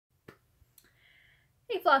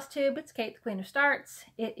Hey Flosstube, it's Kate, the Queen of Starts.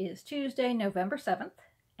 It is Tuesday, November 7th,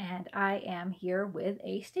 and I am here with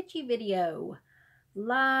a stitchy video.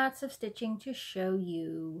 Lots of stitching to show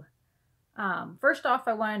you. First off,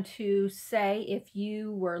 I wanted to say if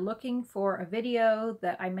you were looking for a video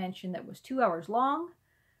that I mentioned that was 2 hours long,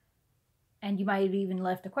 and you might have even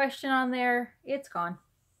left a question on there, it's gone.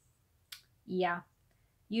 Yeah,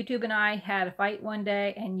 YouTube and I had a fight one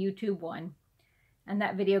day, and YouTube won, and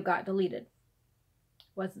that video got deleted.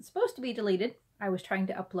 Wasn't supposed to be deleted. I was trying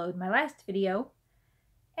to upload my last video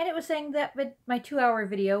and it was saying that my 2-hour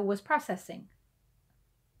video was processing.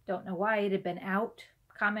 Don't know why. It had been out,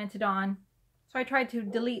 commented on. So I tried to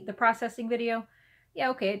delete the processing video. Yeah,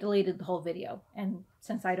 okay, it deleted the whole video. And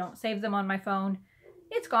since I don't save them on my phone,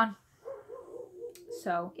 it's gone.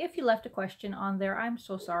 So if you left a question on there, I'm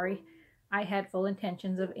so sorry. I had full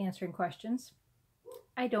intentions of answering questions.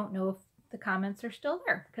 I don't know if the comments are still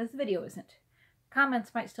there because the video isn't.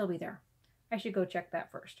 Comments might still be there. I should go check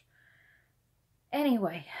that first.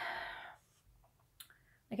 Anyway,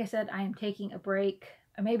 like I said, I am taking a break.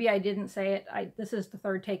 Maybe I didn't say it. This is the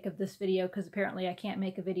third take of this video because apparently I can't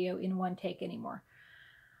make a video in one take anymore.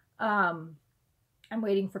 I'm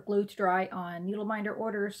waiting for glue to dry on needle minder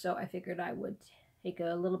orders, so I figured I would take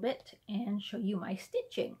a little bit and show you my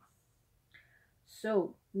stitching.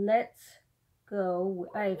 So let's go.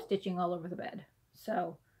 I have stitching all over the bed,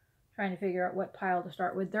 so trying to figure out what pile to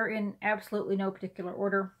start with. They're in absolutely no particular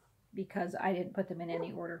order because I didn't put them in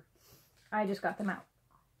any order. I just got them out.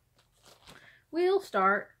 We'll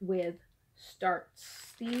start with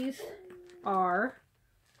starts. These are,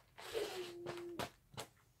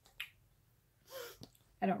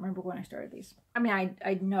 I don't remember when I started these. I mean,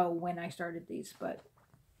 I know when I started these, but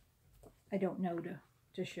I don't know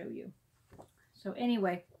to show you. So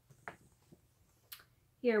anyway,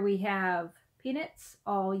 here we have Peanuts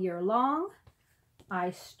all year long.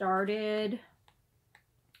 I started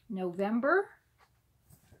November.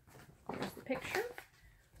 Here's the picture.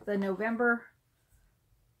 The November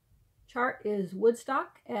chart is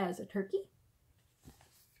Woodstock as a turkey.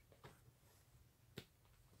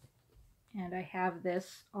 And I have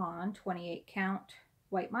this on 28 count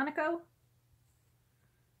white Monaco.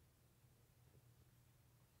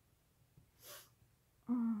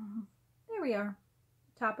 There we are.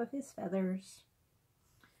 Top of his feathers.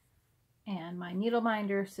 And my needle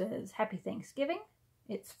minder says Happy Thanksgiving.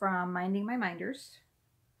 It's from Minding My Minders.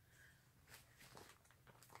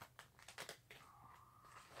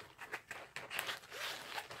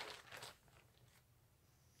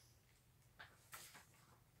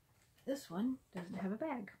 This one doesn't have a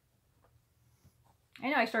bag.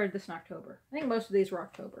 I know I started this in October. I think most of these were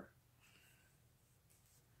October.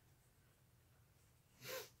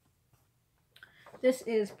 This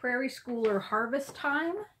is Prairie Schooler Harvest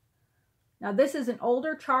Time. Now this is an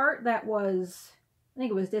older chart that was, I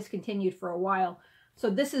think it was discontinued for a while.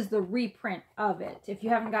 So this is the reprint of it. If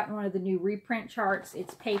you haven't gotten one of the new reprint charts,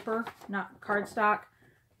 it's paper, not cardstock.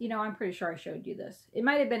 You know, I'm pretty sure I showed you this. It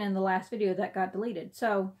might have been in the last video that got deleted.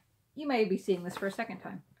 So you may be seeing this for a second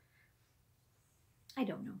time. I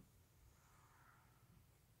don't know.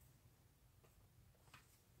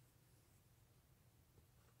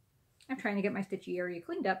 I'm trying to get my stitchy area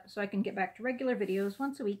cleaned up so I can get back to regular videos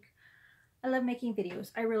once a week. I love making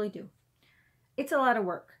videos. I really do. It's a lot of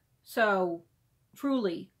work. So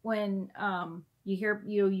truly, when you hear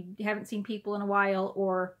you haven't seen people in a while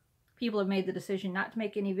or people have made the decision not to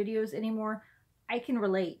make any videos anymore, I can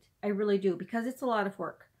relate. I really do, because it's a lot of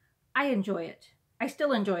work. I enjoy it. I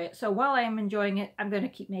still enjoy it. So while I am enjoying it, I'm going to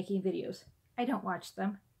keep making videos. I don't watch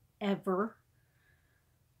them ever.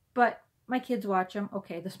 But my kids watch them.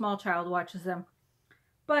 Okay, the small child watches them.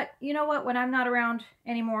 But you know what? When I'm not around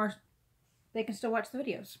anymore, they can still watch the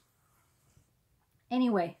videos.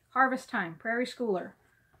 Anyway, Harvest Time, Prairie Schooler.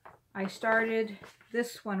 I started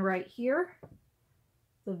this one right here,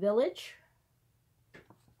 The Village.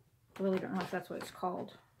 I really don't know if that's what it's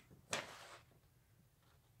called.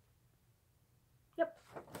 Yep,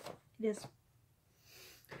 it is.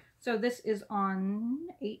 So this is on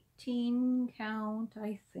 18 count,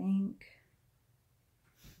 I think.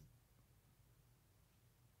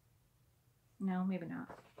 No, maybe not.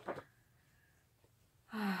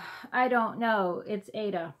 I don't know. It's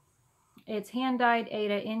Ada. It's hand-dyed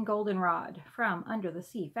Ada in goldenrod from Under the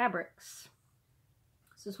Sea Fabrics.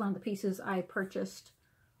 This is one of the pieces I purchased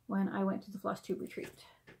when I went to the Flosstube retreat.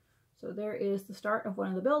 So there is the start of one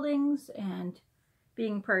of the buildings, and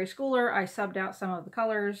being Prairie Schooler, I subbed out some of the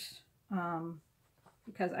colors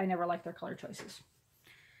because I never liked their color choices.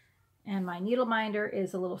 And my needle minder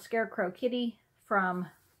is a little scarecrow kitty from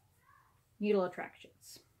Needle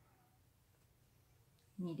Attractions.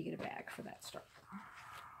 Need to get a bag for that start.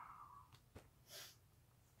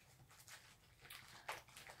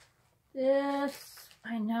 This,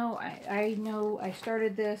 I know I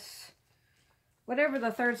started this whatever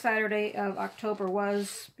the third Saturday of October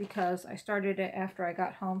was, because I started it after I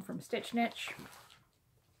got home from Stitch Niche.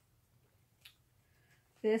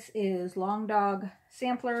 This is Long Dog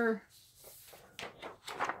Sampler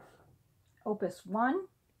Opus 1,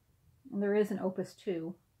 and there is an Opus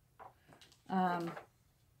 2.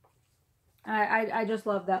 I just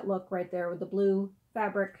love that look right there with the blue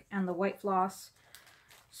fabric and the white floss.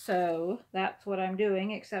 So that's what I'm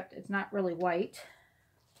doing, except it's not really white.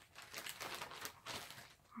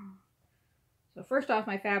 So first off,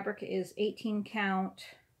 my fabric is 18 count.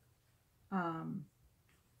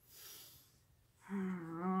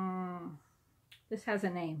 This has a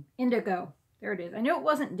name. Indigo. There it is. I knew it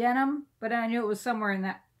wasn't denim, but I knew it was somewhere in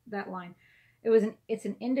that line. It's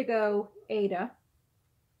an Indigo Ada.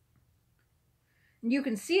 And you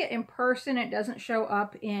can see it in person. It doesn't show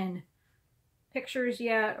up in pictures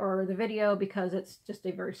yet or the video because it's just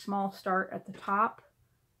a very small start at the top.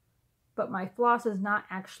 But my floss is not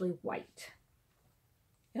actually white.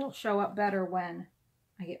 It'll show up better when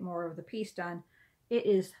I get more of the piece done. It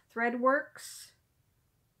is Threadworks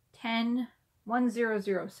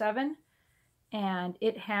 101007, and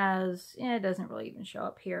it has, it doesn't really even show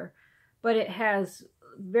up here, but it has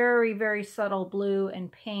very, very subtle blue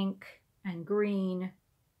and pink and green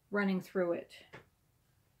running through it.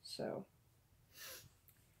 So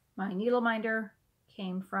my needle minder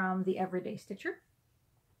came from the Everyday Stitcher.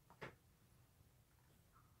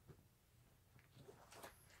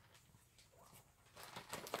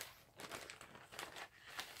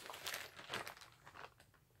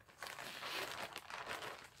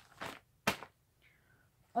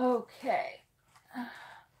 Okay.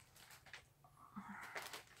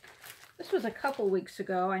 This was a couple weeks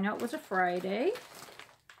ago. I know it was a Friday.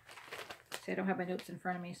 See, I don't have my notes in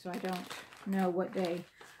front of me, so I don't know what day.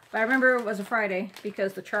 But I remember it was a Friday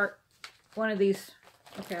because the chart, one of these,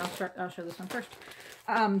 okay, I'll show this one first.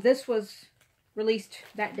 This was released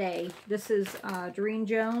that day. This is Doreen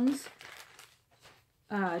Jones.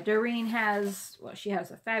 Doreen has, well, she has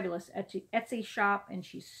a fabulous Etsy shop, and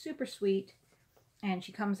she's super sweet. And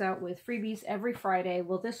she comes out with freebies every Friday.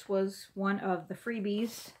 Well, this was one of the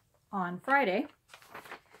freebies on Friday.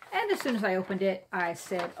 And as soon as I opened it, I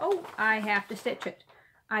said, oh, I have to stitch it.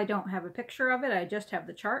 I don't have a picture of it. I just have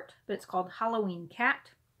the chart. But it's called Halloween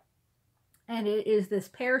Cat. And it is this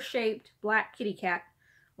pear-shaped black kitty cat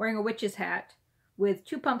wearing a witch's hat with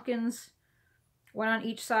two pumpkins, one on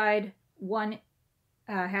each side. One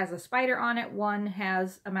has a spider on it. One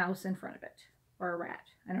has a mouse in front of it. Or a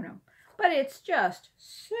rat. I don't know. But it's just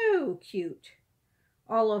so cute.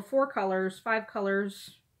 All of 4 colors, 5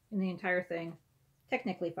 colors in the entire thing.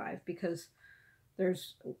 Technically 5 because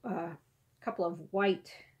there's a couple of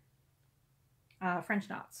white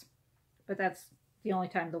French knots. But that's the only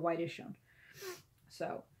time the white is shown.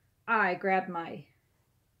 So I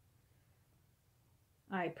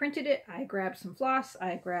printed it, I grabbed some floss,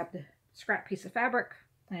 I grabbed a scrap piece of fabric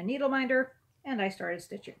and a needle minder, and I started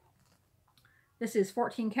stitching. This is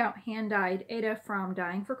 14 count hand-dyed Ada from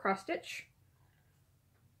Dying for Cross Stitch.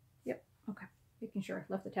 Yep, okay. Making sure I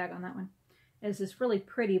left the tag on that one. It's this really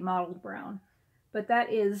pretty mottled brown. But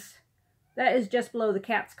that is just below the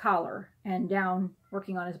cat's collar and down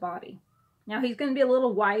working on his body. Now he's going to be a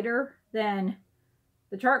little wider than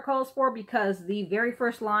the chart calls for because the very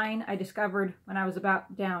first line I discovered when I was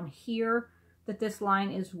about down here that this line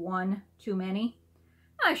is 1 too many.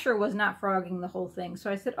 I sure was not frogging the whole thing,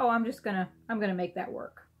 so I said, oh, I'm gonna make that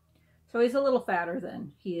work. So he's a little fatter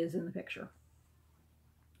than he is in the picture.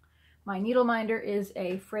 My needle minder is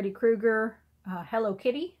a Freddy Krueger Hello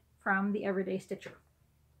Kitty from the Everyday Stitcher.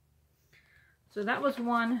 So that was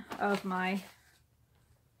one of my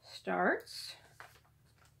starts.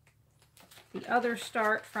 The other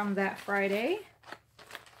start from that Friday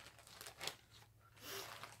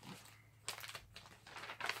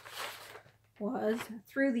was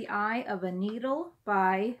Through the Eye of a Needle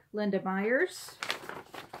by Linda Myers.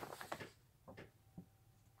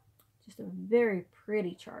 Just a very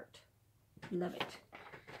pretty chart. Love it.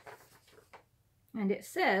 And it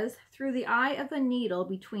says, through the eye of a needle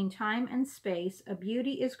between time and space, a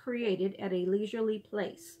beauty is created at a leisurely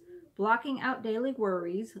place. Blocking out daily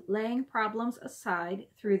worries, laying problems aside,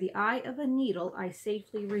 through the eye of a needle I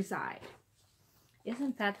safely reside.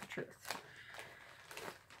 Isn't that the truth?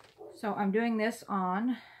 So I'm doing this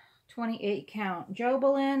on 28 count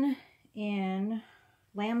Jobelin in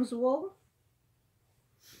lamb's wool.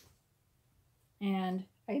 And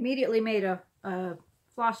I immediately made a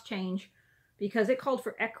floss change because it called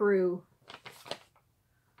for ecru.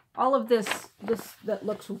 All of this that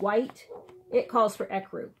looks white, it calls for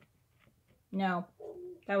ecru. No,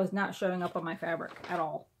 that was not showing up on my fabric at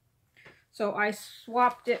all. So I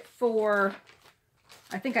swapped it for,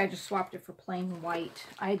 I think I just swapped it for plain white.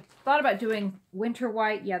 I thought about doing winter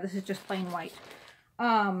white. Yeah, this is just plain white.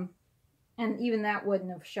 And even that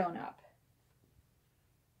wouldn't have shown up.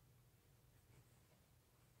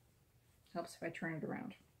 Helps if I turn it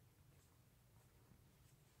around.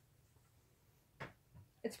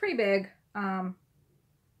 It's pretty big. I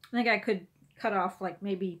think I could cut off like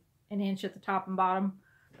maybe an inch at the top and bottom,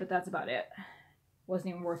 but that's about it. Wasn't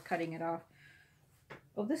even worth cutting it off.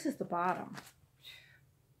 Oh, this is the bottom.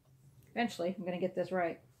 Eventually, I'm going to get this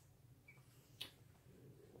right.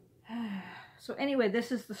 So anyway,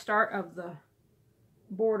 this is the start of the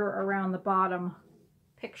border around the bottom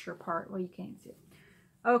picture part. Well, you can't see it.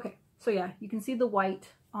 Okay, so yeah, you can see the white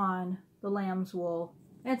on the lamb's wool.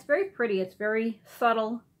 And it's very pretty. It's very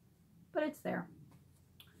subtle, but it's there.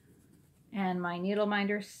 And my needle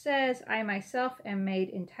minder says, I myself am made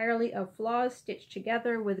entirely of flaws stitched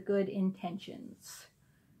together with good intentions.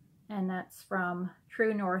 And that's from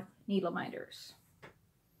True North Needle Minders.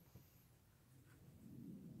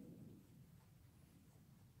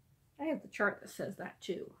 I have the chart that says that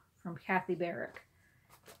too, from Kathy Barrick.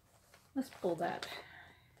 Let's pull that,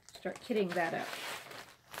 start kitting that up.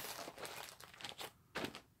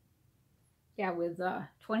 Yeah, with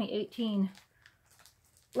 2018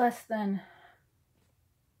 less than,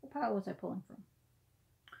 what pile was I pulling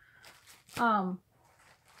from?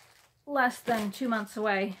 Less than 2 months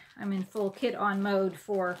away. I'm in full kit on mode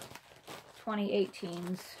for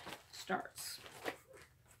 2018's starts.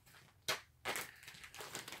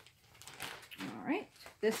 All right,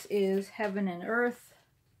 this is Heaven and Earth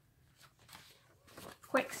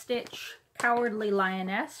Quick Stitch Cowardly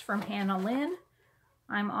Lioness from Hannah Lynn.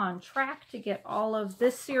 I'm on track to get all of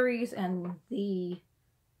this series and the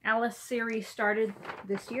Alice series started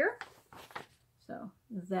this year. So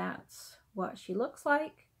that's what she looks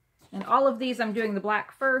like. And all of these I'm doing the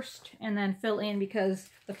black first and then fill in, because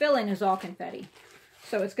the fill in is all confetti.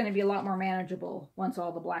 So it's going to be a lot more manageable once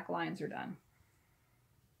all the black lines are done.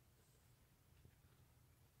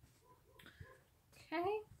 Okay.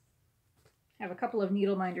 I have a couple of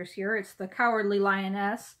needle minders here. It's the Cowardly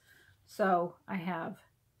Lioness. So I have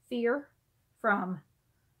Fear from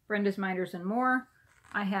Brenda's Minders and More.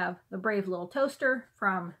 I have the Brave Little Toaster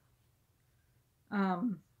from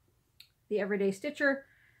the Everyday Stitcher.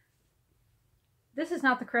 This is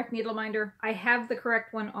not the correct needle minder. I have the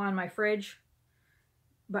correct one on my fridge,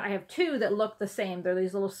 but I have two that look the same. They're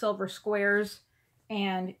these little silver squares,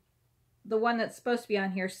 and the one that's supposed to be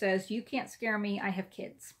on here says, "You can't scare me, I have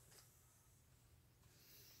kids."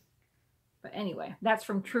 But anyway, that's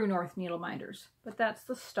from True North Needle Minders. But that's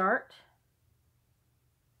the start.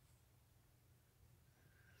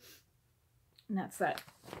 And that's that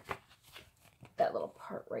little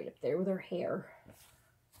part right up there with her hair.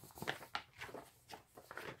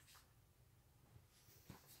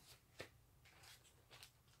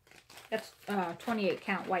 That's 28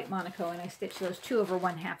 count white Monaco, and I stitch those 2 over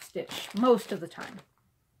 1/2 stitch most of the time.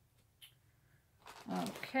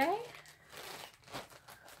 Okay.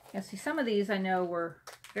 Yeah, see, some of these I know were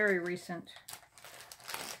very recent.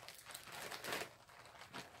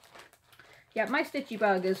 Yeah, my stitchy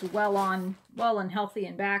bug is well and healthy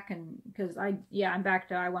and back, and because I'm back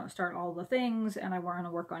to, I want to start all the things and I want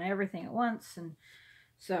to work on everything at once, and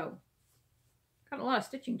so got a lot of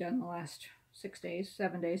stitching done in the last 6 days,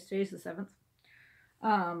 7 days. Today's the 7th.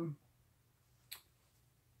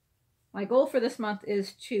 My goal for this month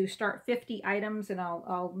is to start 50 items, and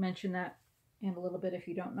I'll mention that in a little bit if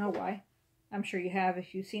you don't know why. I'm sure you have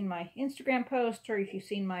if you've seen my Instagram posts or if you've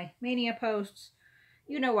seen my Mania posts.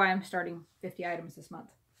 You know why I'm starting 50 items this month.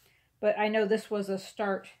 But I know this was a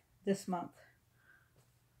start this month.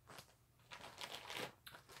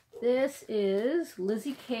 This is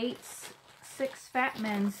Lizzie Kate's 6 Fat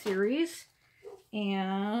Men series.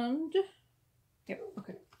 And, yep,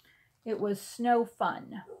 okay. It was Snow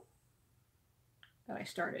Fun that I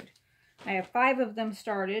started. I have 5 of them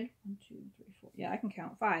started. 1, 2, 3, 4. Yeah, I can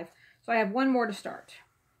count 5. So I have 1 more to start.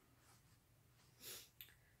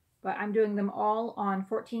 But I'm doing them all on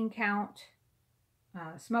 14 count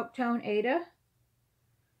Smoke Tone Aida.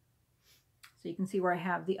 So you can see where I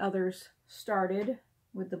have the others started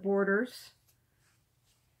with the borders.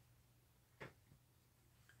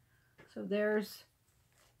 So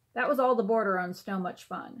that was all the border on Snow Much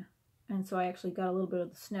Fun. And so I actually got a little bit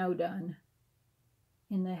of the snow done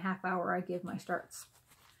in the half hour I give my starts.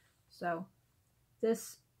 So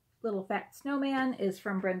this little fat snowman is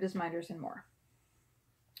from Brenda's Minders and More.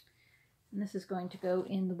 And this is going to go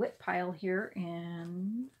in the whip pile here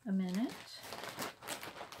in a minute.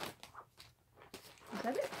 Is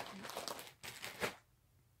that it?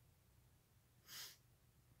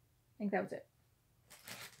 I think that was it.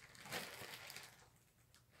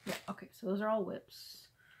 Yeah, okay, so those are all whips.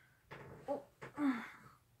 Oh.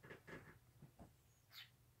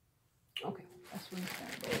 Okay, this one's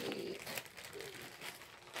gonna wait.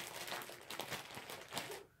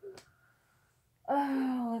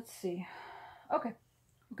 Oh, let's see. Okay,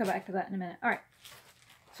 we'll come back to that in a minute. All right,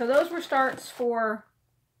 so those were starts for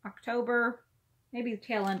October, maybe the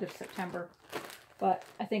tail end of September, but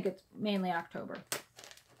I think it's mainly October.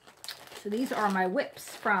 So these are my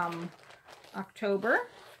whips from October.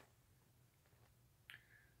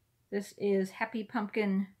 This is Happy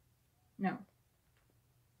Pumpkin, no.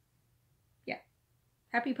 Yeah,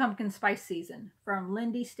 Happy Pumpkin Spice Season from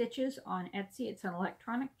Lindy Stitches on Etsy. It's an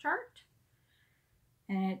electronic chart.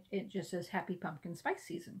 And it just says Happy Pumpkin Spice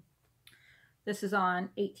Season. This is on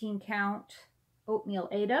 18 count oatmeal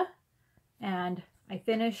Aida, and I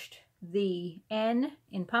finished the N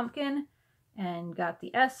in pumpkin and got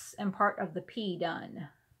the S and part of the P done.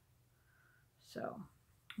 So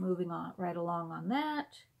moving on right along on that.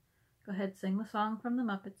 Go ahead, sing the song from the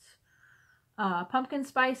Muppets. Pumpkin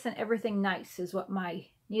Spice and Everything Nice is what my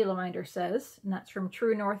needle minder says, and that's from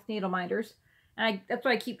True North Needle Minders. And that's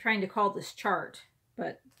what I keep trying to call this chart,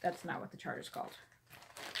 but that's not what the chart is called.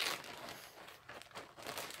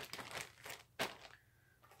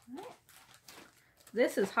 Right.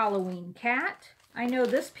 This is Halloween Cat. I know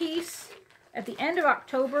this piece, at the end of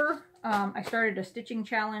October, I started a stitching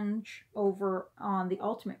challenge over on the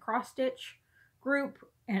Ultimate Cross Stitch group,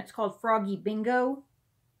 and it's called Froggy Bingo.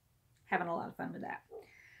 Having a lot of fun with that.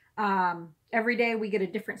 Every day we get a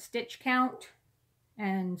different stitch count,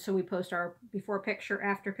 and so we post our before picture,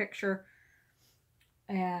 after picture,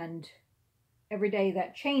 and every day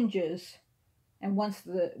that changes. And once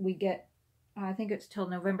we get, I think it's till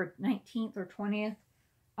November 19th or 20th,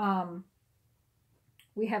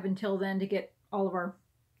 we have until then to get all of our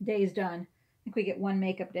days done. I think we get one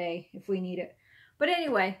makeup day if we need it. But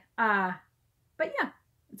anyway, but yeah,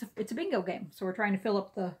 it's a bingo game, so we're trying to fill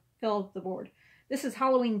up the board. This is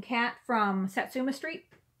Halloween Cat from Satsuma Street.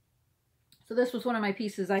 So this was one of my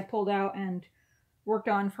pieces I pulled out and worked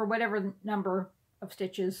on for whatever number of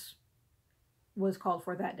stitches was called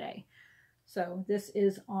for that day. So this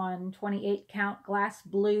is on 28 count glass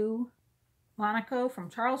blue Monaco from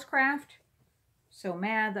Charles Craft. So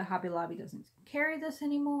mad that Hobby Lobby doesn't carry this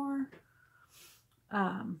anymore.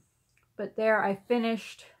 But there I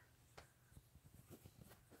finished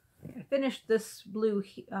this blue,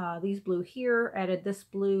 these blue here, added this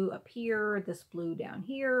blue up here, this blue down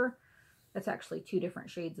here. That's actually two different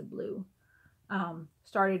shades of blue.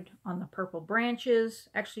 Started on the purple branches.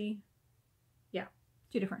 Actually, yeah,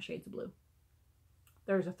 two different shades of blue.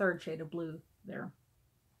 There's a third shade of blue there.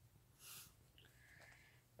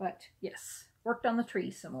 But yes, worked on the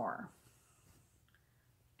tree some more.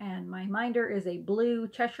 And my minder is a blue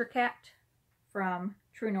Cheshire Cat from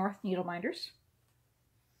True North Needle Minders.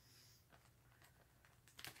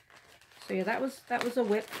 So yeah, that was a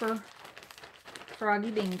whip for Froggy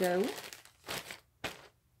Bingo.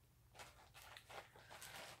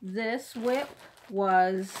 This whip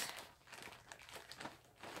was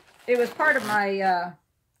part of my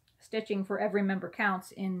stitching for Every Member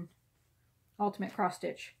Counts in Ultimate Cross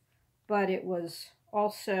Stitch, but it was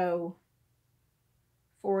also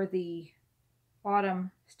for the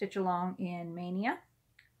autumn stitch along in Mania.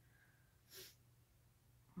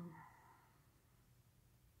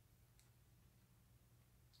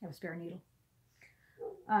 I have a spare needle.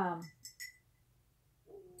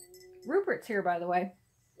 Rupert's here, by the way.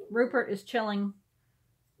 Rupert is chilling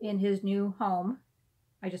in his new home.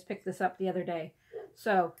 I just picked this up the other day.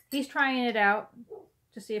 So he's trying it out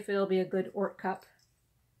to see if it'll be a good Ort cup.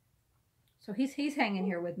 So he's hanging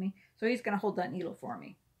here with me. So he's going to hold that needle for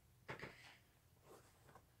me.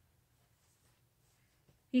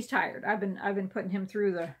 He's tired. I've been putting him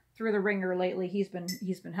through the ringer lately. He's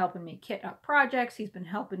been helping me kit up projects. He's been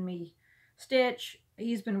helping me stitch.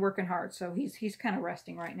 He's been working hard. So he's kind of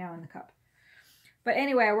resting right now in the cup. But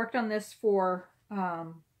anyway, I worked on this for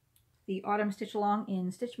the Autumn Stitch Along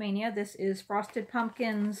in Stitch Mania. This is Frosted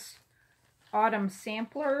Pumpkins Autumn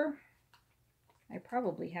Sampler. I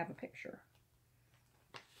probably have a picture.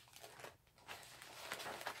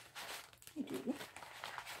 I do.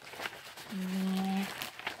 Yeah.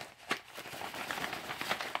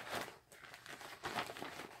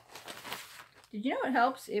 Did you know it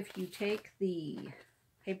helps if you take the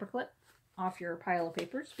paper clip off your pile of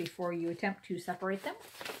papers before you attempt to separate them.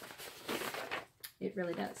 It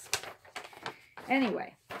really does.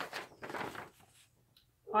 Anyway,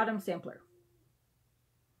 autumn sampler.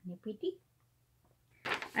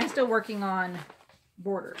 I'm still working on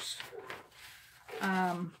borders.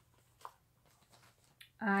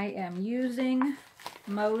 I am using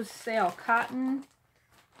Mo's Sale Cotton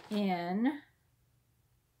in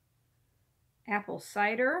apple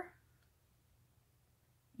cider,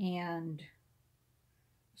 and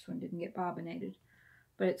this one didn't get bobbinated,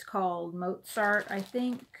 but it's called Mozart, I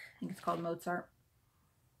think it's called Mozart.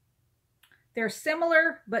 They're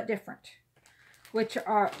similar but different, which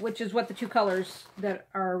is what the two colors that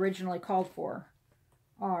are originally called for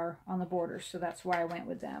are on the borders, so that's why I went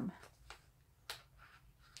with them.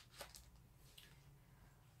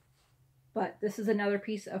 But this is another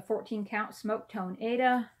piece of 14 count smoke tone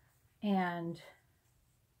Aida, and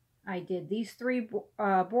I did these three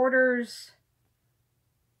borders,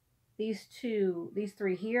 these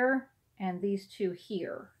three here, and these two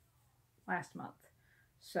here last month.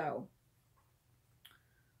 So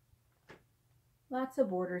lots of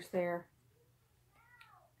borders there.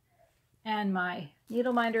 And my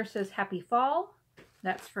needle minder says Happy Fall.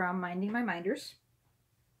 That's from Minding My Minders.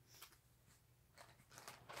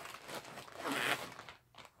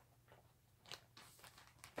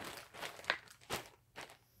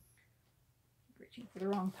 Reaching for the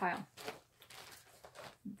wrong pile.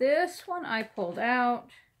 This one I pulled out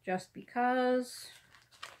just because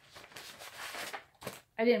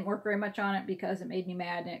I didn't work very much on it because it made me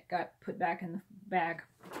mad and it got put back in the bag.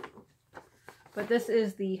 But this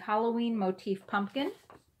is the Halloween Motif Pumpkin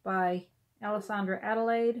by Alessandra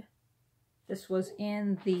Adelaide. This was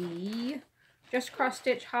in the Just Cross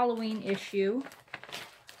Stitch Halloween issue.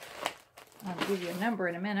 I'll give you a number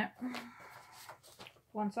in a minute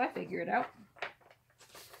once I figure it out.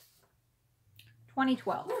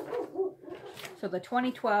 2012. So the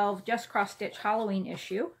 2012 Just Cross Stitch Halloween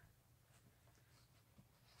issue.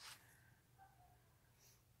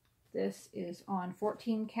 This is on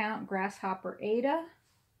 14 count Grasshopper Aida.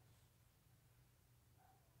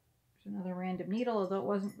 There's another random needle, although it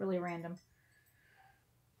wasn't really random.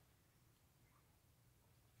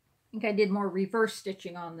 I think I did more reverse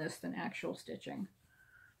stitching on this than actual stitching.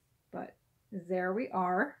 But there we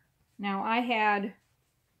are. Now I had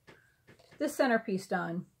this centerpiece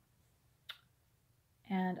done,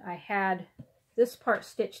 and I had this part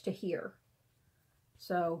stitched to here.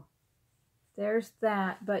 So there's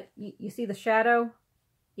that, but you see the shadow?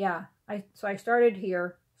 Yeah, so I started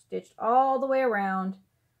here, stitched all the way around,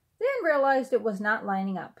 then realized it was not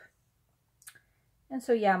lining up. And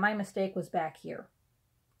so yeah, my mistake was back here.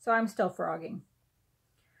 So I'm still frogging.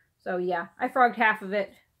 So yeah, I frogged half of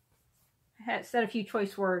it, had said a few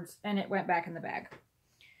choice words, and it went back in the bag.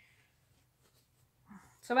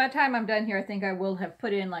 So by the time I'm done here, I think I will have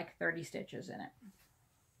put in like 30 stitches in it.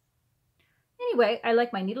 Anyway, I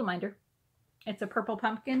like my needle minder. It's a purple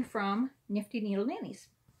pumpkin from Nifty Needle Nannies.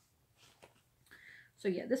 So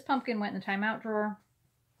yeah, this pumpkin went in the timeout drawer.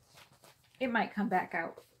 It might come back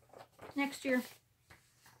out next year,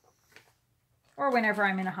 or whenever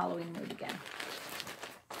I'm in a Halloween mood again.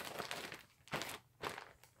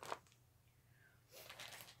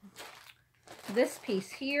 This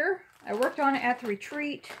piece here, I worked on it at the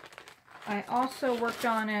retreat. I also worked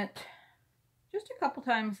on it just a couple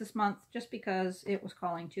times this month, just because it was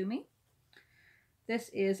calling to me. This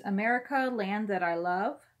is America, Land That I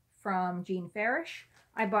Love from Jean Farish.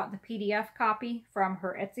 I bought the PDF copy from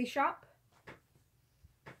her Etsy shop.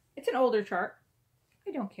 It's an older chart.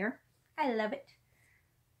 I don't care. I love it.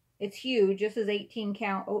 It's huge. This is 18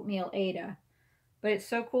 count oatmeal Aida. But it's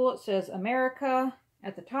so cool. It says America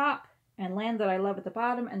at the top and Land That I Love at the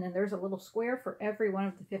bottom. And then there's a little square for every one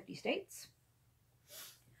of the 50 states.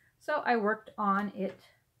 So I worked on it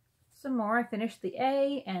some more. I finished the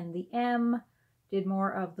A and the M. Did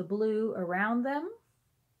more of the blue around them.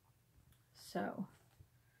 So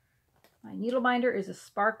my needle binder is a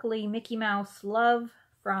sparkly Mickey Mouse Love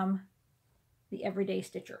from the Everyday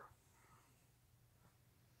Stitcher.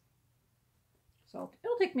 So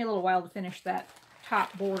it'll take me a little while to finish that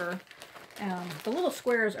top border. The little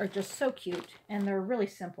squares are just so cute, and they're really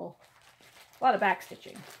simple. A lot of back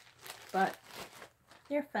stitching, but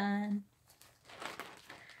they're fun.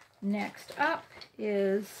 Next up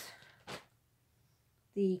is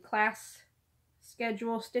the class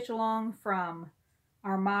schedule stitch along from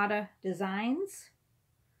Armada Designs.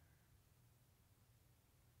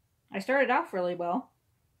 I started off really well.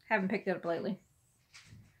 Haven't picked it up lately.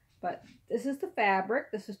 But this is the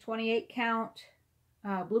fabric. This is 28 count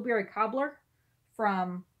Blueberry Cobbler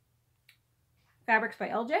from Fabrics by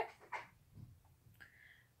LJ.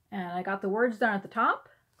 And I got the words done at the top,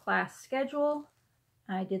 class schedule.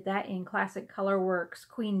 I did that in Classic Colorworks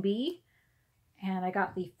Queen Bee. And I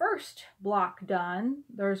got the first block done.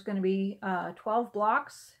 There's going to be 12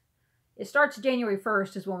 blocks. It starts January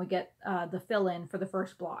 1st is when we get the fill-in for the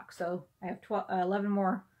first block. So I have 11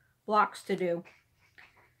 more blocks to do.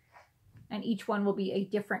 And each one will be a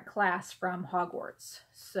different class from Hogwarts.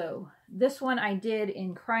 So this one I did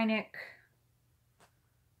in Krynic.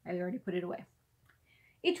 I already put it away.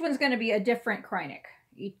 Each one's going to be a different Krynic.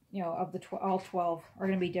 You know, of the all 12 are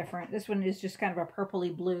going to be different. This one is just kind of a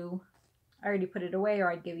purpley blue. I already put it away, or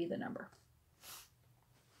I'd give you the number.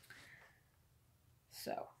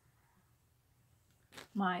 So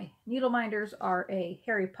my needle minders are a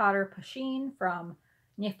Harry Potter Pasheen from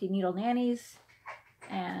Nifty Needle Nannies,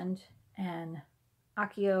 and an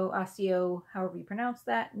Asio, however you pronounce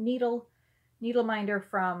that, needle minder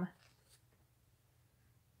from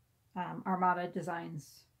Armada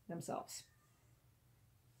Designs themselves.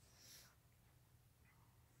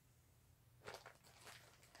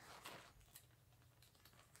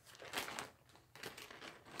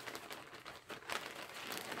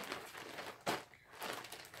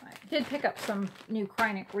 I did pick up some new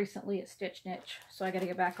Krynic recently at Stitch Niche, so I got to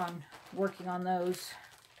get back on working on those,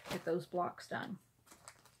 get those blocks done.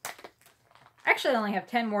 Actually, I only have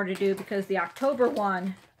 10 more to do because the October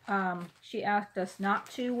one, she asked us not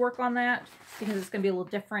to work on that because it's going to be a little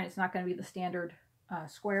different. It's not going to be the standard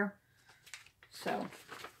square. So,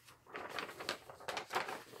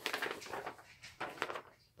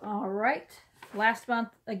 all right. Last month,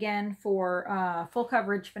 again, for Full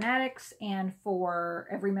Coverage Fanatics and for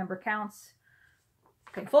Every Member Counts.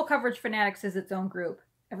 Okay, Full Coverage Fanatics is its own group.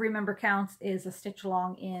 Every Member Counts is a stitch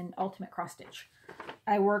along in Ultimate Cross Stitch.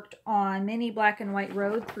 I worked on Mini Black and White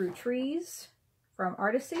Road Through Trees from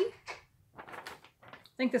Artisy. I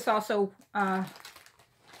think this also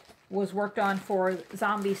was worked on for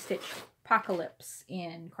Zombie Stitch Apocalypse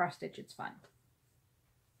in Cross Stitch It's Fun.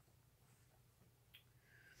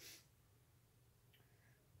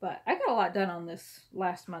 But I got a lot done on this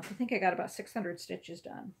last month. I think I got about 600 stitches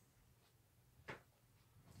done.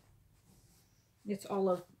 It's all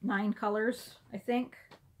of 9 colors, I think.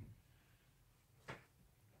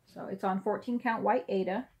 So it's on 14 count white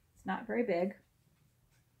Aida. It's not very big.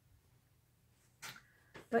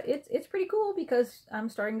 But it's pretty cool because I'm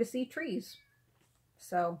starting to see trees.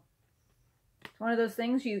 So it's one of those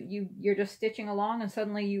things you're just stitching along and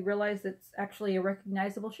suddenly you realize it's actually a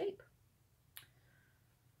recognizable shape.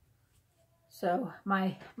 So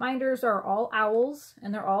my minders are all owls,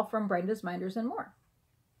 and they're all from Brenda's Minders and More.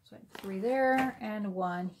 So I have 3 there and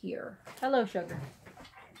 1 here. Hello, Sugar.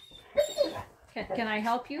 Can I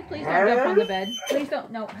help you? Please don't jump on the bed. Please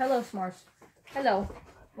don't. No. Hello, S'mores. Hello.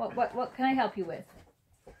 What can I help you with?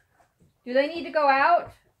 Do they need to go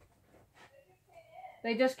out?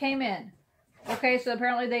 They just came in. Okay, so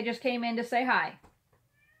apparently they just came in to say hi.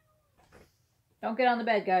 Don't get on the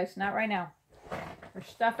bed, guys. Not right now. There's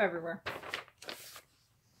stuff everywhere.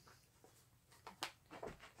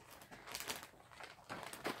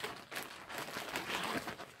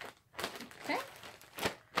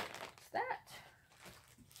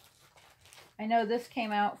 I know this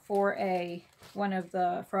came out for one of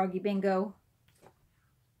the Froggy Bingo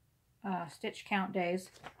stitch count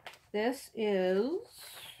days. This is,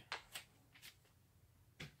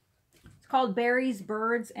 it's called Berries,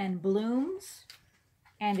 Birds, and Blooms,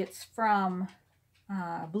 and it's from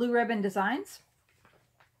Blue Ribbon Designs.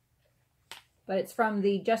 But it's from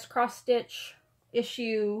the Just Cross Stitch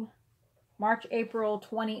issue March, April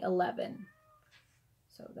 2011.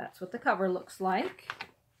 So that's what the cover looks like.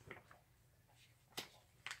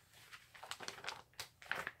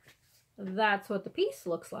 That's what the piece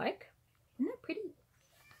looks like. Isn't that pretty?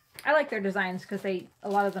 I like their designs because a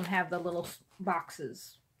lot of them have the little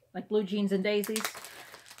boxes, like Blue Jeans and Daisies.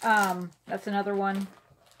 That's another one.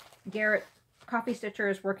 Garrett Coffee Stitcher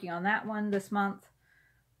is working on that one this month.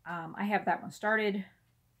 I have that one started,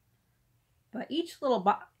 but each little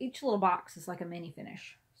box is like a mini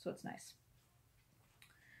finish, so it's nice.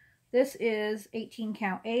 This is 18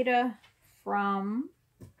 count Aida from.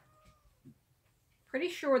 Pretty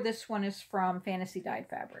sure this one is from Fantasy Dyed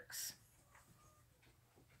Fabrics.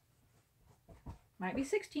 Might be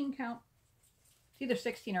 16 count. It's either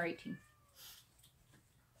 16 or 18.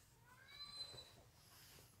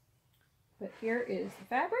 But here is the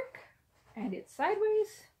fabric, and it's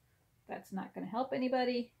sideways. That's not going to help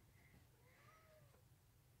anybody.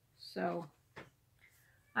 So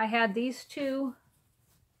I had these 2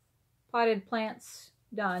 potted plants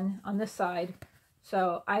done on this side.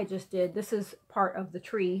 So I just did, this is part of the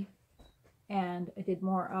tree, and I did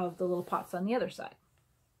more of the little pots on the other side.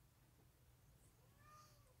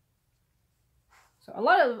 So a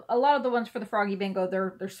lot of the ones for the Froggy Bingo,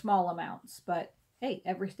 they're small amounts, but hey,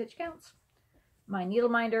 every stitch counts. My needle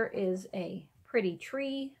minder is a pretty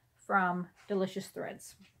tree from Delicious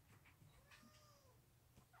Threads.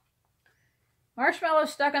 Marshmallow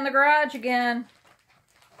stuck in the garage again.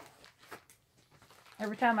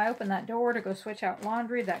 Every time I open that door to go switch out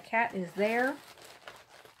laundry, that cat is there.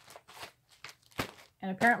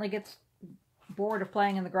 And apparently gets bored of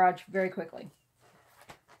playing in the garage very quickly.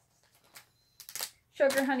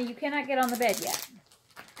 Sugar, honey, you cannot get on the bed yet.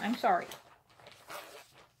 I'm sorry.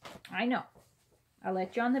 I know. I'll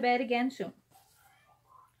let you on the bed again soon.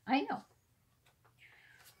 I know.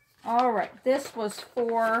 All right. This was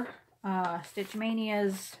for Stitch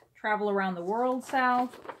Mania's Travel Around the World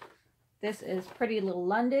South. This is Pretty Little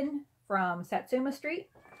London from Satsuma Street.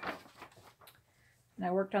 And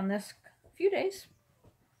I worked on this a few days.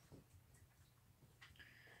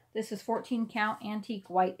 This is 14 count antique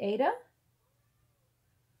white Ada.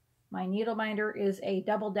 My needle minder is a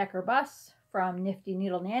double-decker bus from Nifty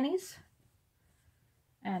Needle Nannies.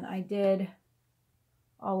 And I did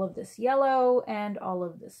all of this yellow and all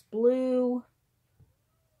of this blue.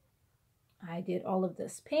 I did all of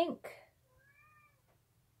this pink.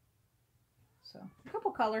 So, a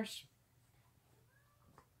couple colors.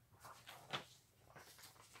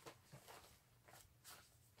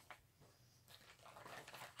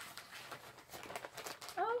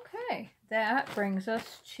 Okay, that brings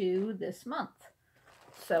us to this month.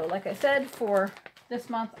 So, like I said, for this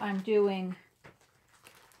month, I'm doing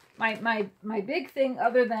my big thing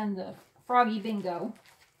other than the Froggy Bingo.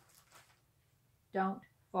 Don't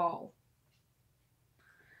fall.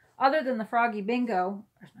 Other than the Froggy Bingo,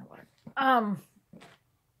 where's my water?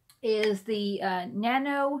 Is the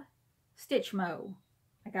Nano Stitch Mo.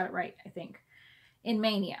 I got it right, I think. In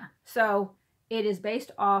Mania. So it is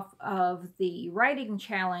based off of the writing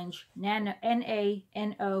challenge Nano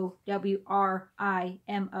NaNowrimo.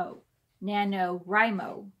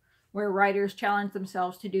 NaNoWriMo, where writers challenge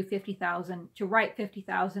themselves to write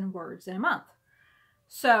 50,000 words in a month.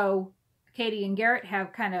 So Katie and Garrett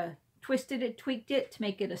have kind of twisted it, tweaked it to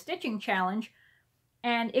make it a stitching challenge.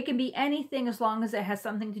 And it can be anything as long as it has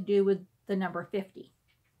something to do with the number 50.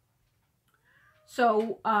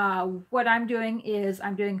 So what I'm doing is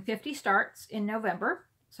I'm doing 50 starts in November.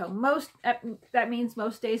 So that means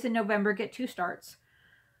most days in November get 2 starts.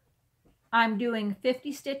 I'm doing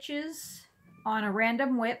 50 stitches on a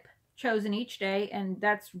random whip chosen each day. And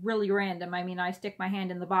that's really random. I mean, I stick my hand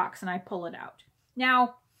in the box and I pull it out.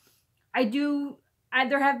 Now,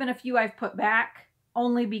 there have been a few I've put back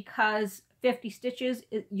only because 50 stitches,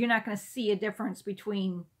 you're not going to see a difference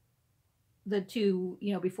between the two,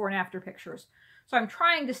 before and after pictures. So I'm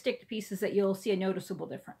trying to stick to pieces that you'll see a noticeable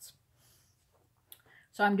difference.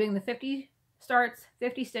 So I'm doing the 50 starts,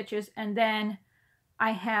 50 stitches, and then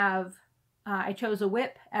I chose a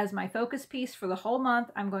whip as my focus piece for the whole month.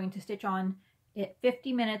 I'm going to stitch on it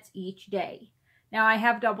 50 minutes each day. Now I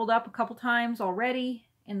have doubled up a couple times already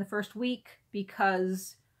in the first week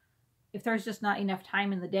because if there's just not enough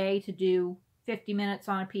time in the day to do 50 minutes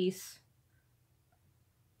on a piece,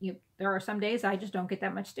 there are some days I just don't get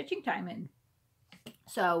that much stitching time in.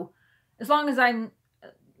 So as long as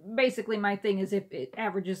basically my thing is if it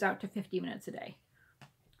averages out to 50 minutes a day.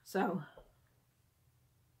 So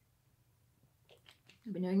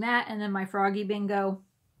I've been doing that, and then my Froggy Bingo.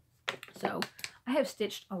 So I have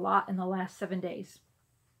stitched a lot in the last 7 days,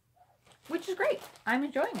 which is great. I'm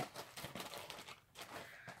enjoying it.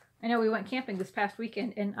 I know we went camping this past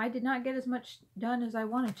weekend, and I did not get as much done as I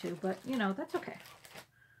wanted to, but, that's okay.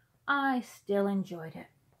 I still enjoyed it.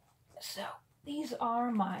 So, these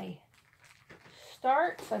are my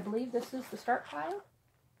starts. I believe this is the start pile.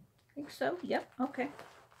 I think so. Yep. Okay.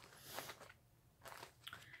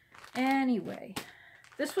 Anyway,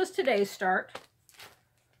 this was today's start.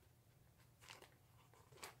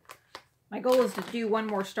 My goal is to do one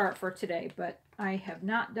more start for today, but I have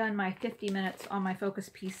not done my 50 minutes on my focus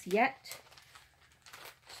piece yet,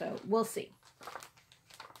 so we'll see.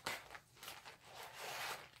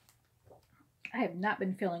 I have not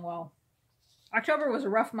been feeling well. October was a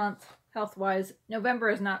rough month health-wise. November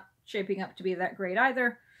is not shaping up to be that great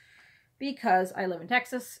either because I live in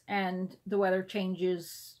Texas and the weather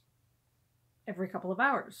changes every couple of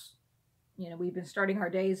hours. We've been starting our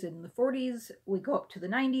days in the 40s, we go up to the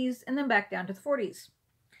 90s, and then back down to the 40s.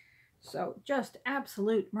 So, just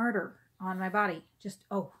absolute murder on my body.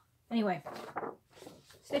 Anyway.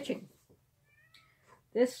 Stitching.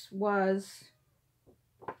 This was...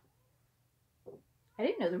 I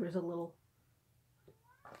didn't know there was a little...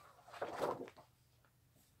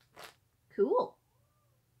 Cool.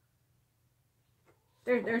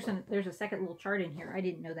 there's a second little chart in here. I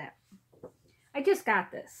didn't know that. I just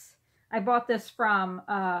got this. I bought this from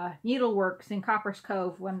Needleworks in Copper's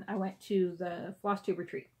Cove when I went to the Flosstube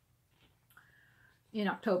retreat in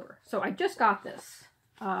October. So I just got this.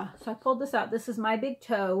 So I pulled this out. This is my big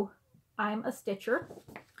toe. I'm a stitcher.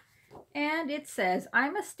 And it says,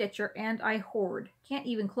 I'm a stitcher and I hoard. Can't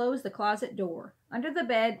even close the closet door. Under the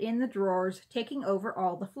bed, in the drawers, taking over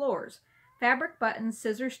all the floors. Fabric buttons,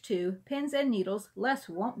 scissors too, pins and needles, less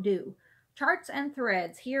won't do. Charts and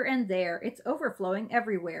threads here and there, it's overflowing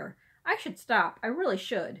everywhere. I should stop, I really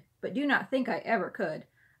should, but do not think I ever could.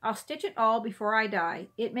 I'll stitch it all before I die.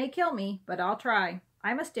 It may kill me, but I'll try.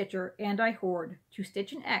 I'm a stitcher and I hoard. To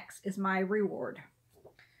stitch an X is my reward.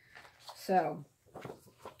 So,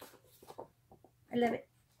 I love it.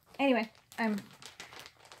 Anyway, I'm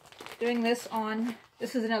doing this on,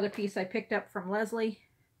 this is another piece I picked up from Leslie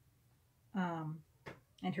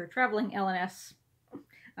and her traveling L&S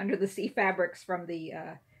under the sea fabrics from the,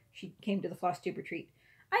 she came to the Flosstube retreat.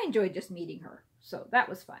 I enjoyed just meeting her, so that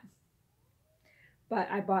was fun. But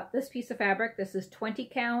I bought this piece of fabric. This is 20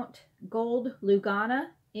 count gold Lugana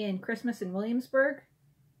in Christmas in Williamsburg.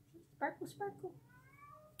 Sparkle, sparkle.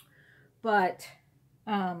 But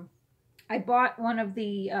I bought one of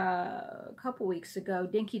the, a couple weeks ago,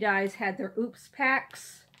 Dinky Dyes had their Oops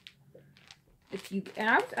packs. And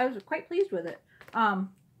I was quite pleased with it.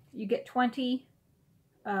 You get 20,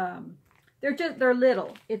 they're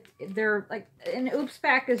little. They're like, an Oops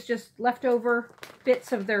pack is just leftover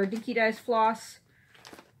bits of their Dinky Dyes floss.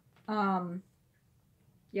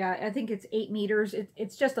 Yeah, I think it's 8 meters.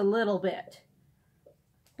 It's just a little bit.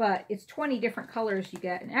 But it's 20 different colors you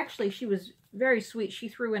get. And actually, she was very sweet. She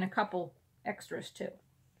threw in a couple extras too.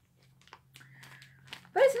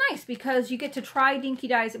 But it's nice because you get to try Dinky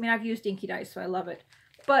Dyes. I mean, I've used Dinky Dyes, so I love it.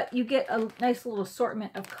 But you get a nice little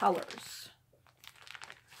assortment of colors.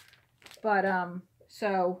 But,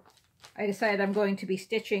 so I decided I'm going to be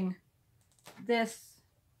stitching this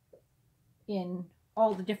in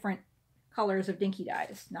all the different colors of Dinky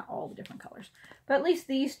Dyes. Not all the different colors, but at least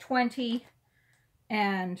these 20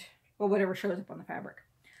 and, well, whatever shows up on the fabric.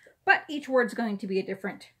 But each word's going to be a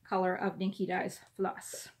different color of Dinky Dyes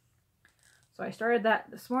floss. So I started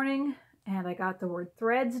that this morning, and I got the word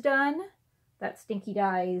threads done. That's Dinky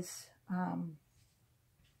Dyes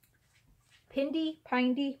Pindi,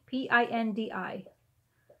 P-I-N-D-I.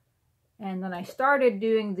 And then I started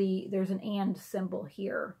doing there's an and symbol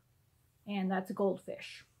here, and that's a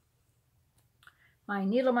goldfish. My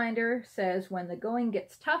needle minder says, when the going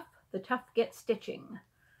gets tough, the tough get stitching.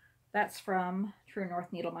 That's from True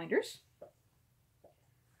North Needle Minders.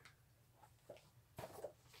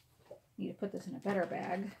 Need to put this in a better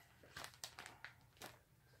bag.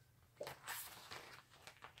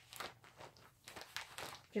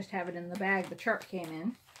 Just have it in the bag the chart came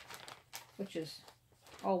in, which is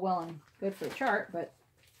all well and good for the chart, but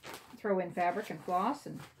throw in fabric and floss,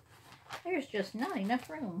 and there's just not enough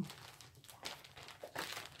room.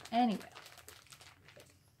 Anyway.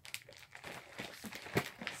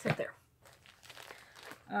 Sit there.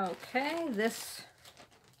 Okay, this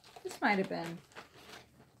might have been,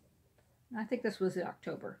 I think this was in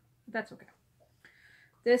October, but that's okay.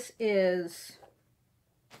 This is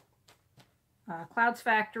Clouds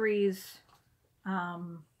Factory's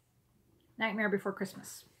Nightmare Before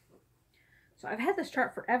Christmas. So I've had this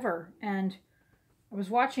chart forever, and I was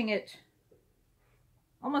watching it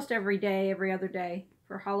almost every day, every other day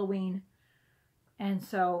for Halloween. And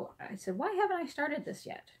so I said, why haven't I started this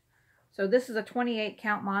yet? So this is a 28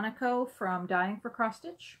 count Monaco from Dying for Cross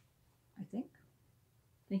Stitch, I think.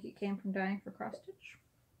 I think it came from Dying for Cross Stitch.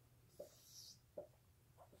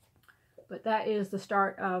 But that is the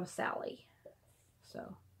start of Sally.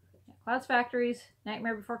 So, yeah, Clouds Factory's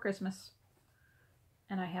Nightmare Before Christmas.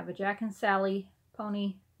 And I have a Jack and Sally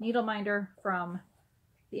pony needle minder from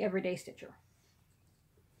the Everyday Stitcher.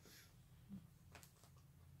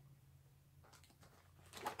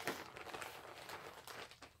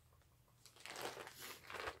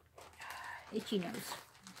 Itchy nose.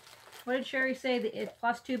 What did Sherry say? The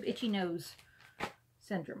Flosstube itchy nose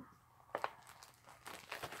syndrome.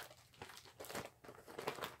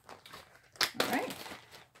 Alright.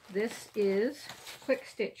 This is Quick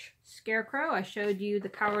Stitch Scarecrow. I showed you the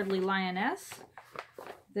Cowardly Lioness.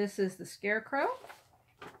 This is the Scarecrow.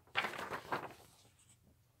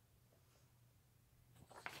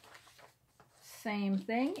 Same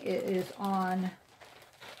thing. It is on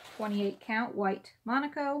 28 count white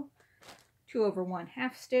Monaco. 2/1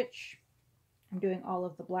 half stitch. I'm doing all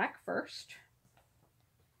of the black first.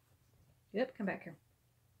 Yep, come back here.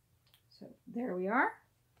 So there we are.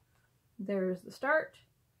 There's the start.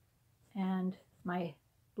 And my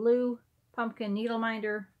blue pumpkin needle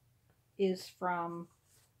minder is from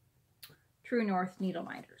True North Needle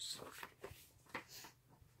Minders.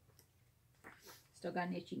 Still got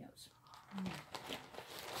an itchy nose.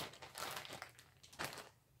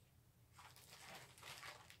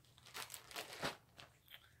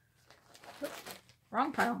 Oops,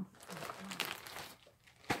 wrong pile.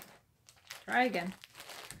 Try again.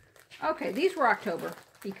 Okay, these were October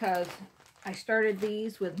because I started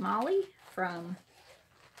these with Molly from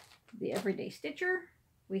the Everyday Stitcher.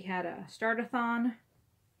 We had a start-a-thon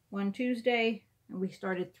one Tuesday, and we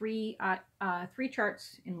started three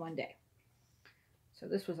charts in one day. So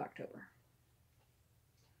this was October.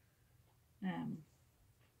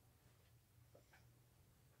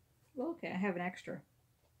 Well, okay, I have an extra.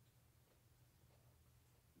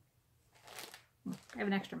 I have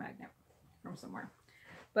an extra magnet from somewhere.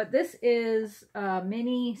 But this is a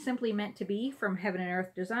mini Simply Meant to Be from Heaven and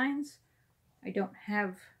Earth Designs. I don't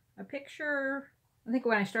have a picture. I think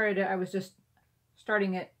when I started it, I was just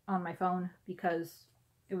starting it on my phone because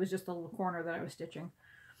it was just a little corner that I was stitching.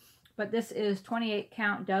 But this is 28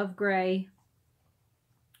 count Dove Gray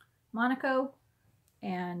Monaco,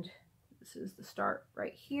 and this is the start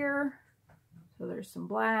right here. So there's some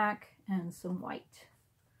black and some white.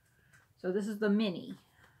 So this is the mini.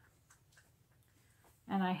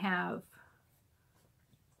 And I have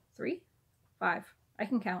 5. I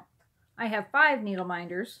can count. I have 5 needle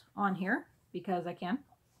minders on here because I can.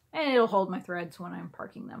 And it'll hold my threads when I'm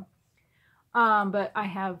parking them. But I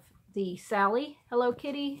have the Sally Hello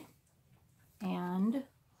Kitty. And,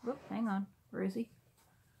 whoop, hang on. Where is he?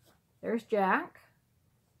 There's Jack.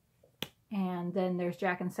 And then there's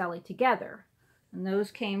Jack and Sally together. And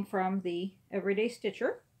those came from the Everyday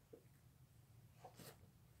Stitcher.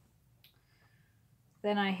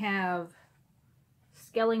 Then I have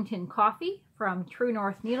Skellington Coffee from True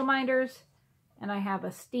North Needle Minders. And I have a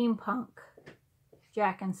Steampunk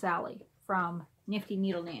Jack and Sally from Nifty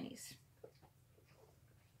Needle Nannies.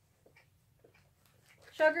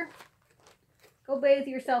 Sugar, go bathe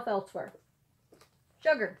yourself elsewhere.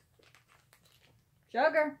 Sugar.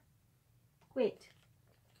 Sugar. Quit.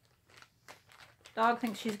 Dog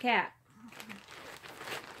thinks she's a cat.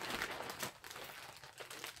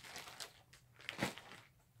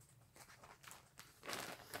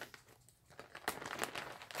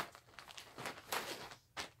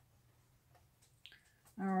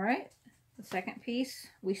 Second piece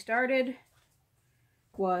we started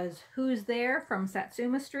was Who's There from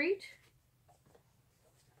Satsuma Street.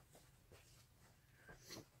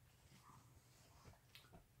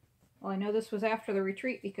 Well, I know this was after the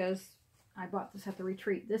retreat because I bought this at the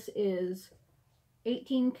retreat. This is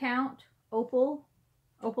 18 count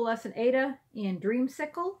Opalescent Ada in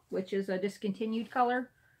Dreamsicle, which is a discontinued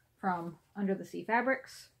color from Under the Sea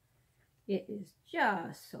Fabrics. It is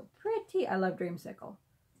just so pretty. I love Dreamsicle.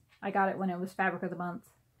 I got it when it was Fabric of the Month,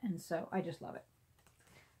 and so I just love it.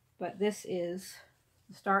 But this is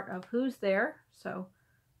the start of Who's There. So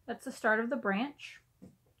that's the start of the branch.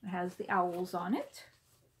 It has the owls on it.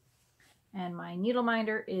 And my needle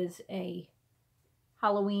minder is a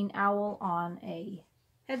Halloween owl on a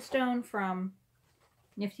headstone from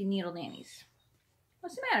Nifty Needle Nannies.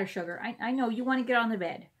 What's the matter, Sugar? I know you want to get on the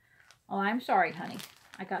bed. Oh, I'm sorry, honey.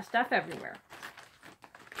 I got stuff everywhere.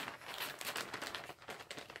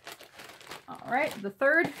 Alright, the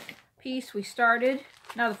third piece we started.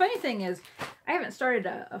 Now, the funny thing is, I haven't started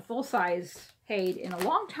a full-size Haid in a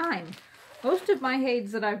long time. Most of my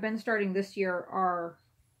Haids that I've been starting this year are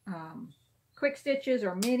quick stitches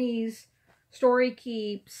or minis, story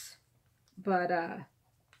keeps, but,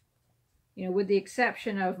 you know, with the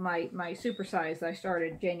exception of my supersize that I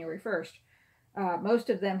started January 1st, most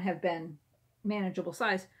of them have been manageable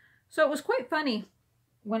size. So it was quite funny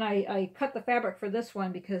when I cut the fabric for this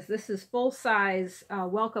one, because this is full-size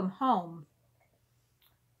Welcome Home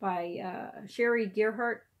by Sherry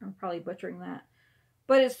Gearhart. I'm probably butchering that.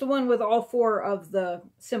 But it's the one with all 4 of the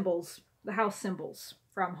symbols, the house symbols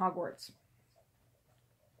from Hogwarts.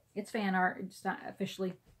 It's fan art. It's not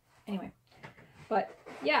officially. Anyway. But,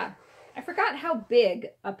 yeah. I forgot how big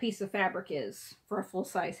a piece of fabric is for a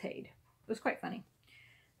full-size Haid. It was quite funny.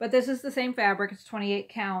 But this is the same fabric. It's 28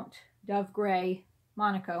 count Dove Gray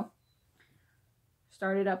Monaco.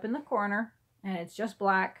 Started up in the corner, and it's just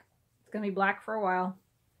black. It's going to be black for a while.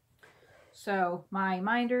 So my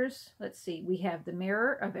minders, let's see, we have the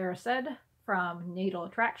Mirror of Erised from Needle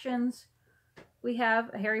Attractions. We have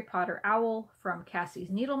a Harry Potter owl from Cassie's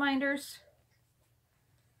Needle Minders.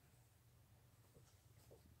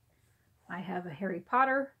 I have a Harry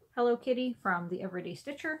Potter Hello Kitty from the Everyday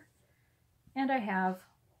Stitcher. And I have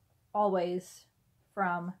Always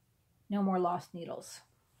from No More Lost Needles.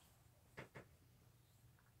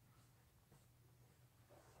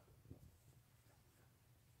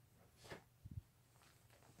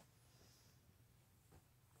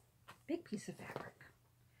 big piece of fabric.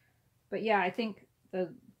 But yeah, I think the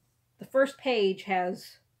first page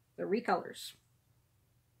has the recolors.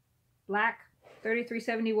 Black,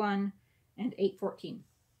 3371, and 814.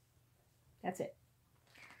 That's it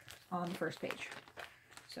on the first page.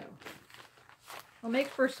 So we'll make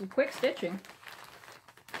for some quick stitching.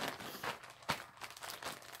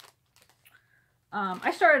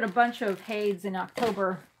 I started a bunch of Hades in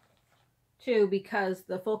October too, because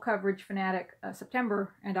the Full Coverage Fanatic,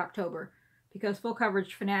 September and October, because Full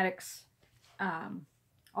Coverage Fanatics,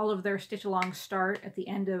 all of their stitch-alongs start at the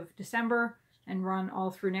end of December and run all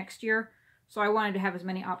through next year. So I wanted to have as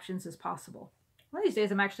many options as possible. One of these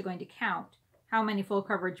days I'm actually going to count how many full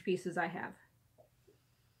coverage pieces I have.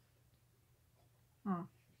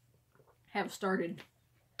 Have started.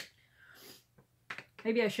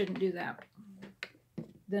 Maybe I shouldn't do that.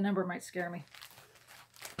 The number might scare me.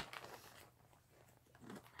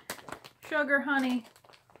 Sugar, honey,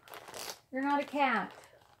 you're not a cat.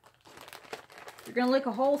 You're gonna lick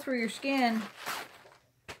a hole through your skin.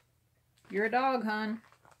 You're a dog, hon.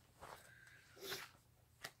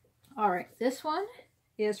 Alright, this one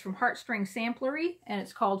is from Heartstring Samplery, and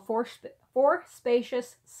it's called Four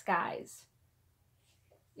Spacious Skies.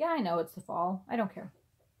 Yeah, I know it's the fall. I don't care.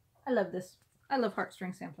 I love this. I love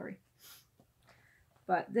Heartstring Samplery.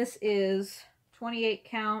 But this is 28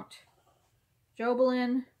 count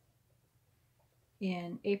Jobelin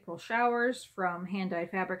in April Showers from Hand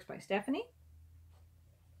Dyed Fabrics by Stephanie.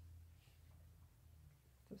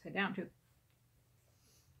 It's upside down too.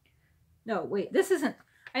 No, wait, this isn't,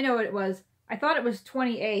 I know what it was. I thought it was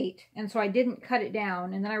 28, and so I didn't cut it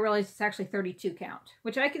down, and then I realized it's actually 32 count,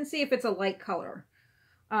 which I can see if it's a light color.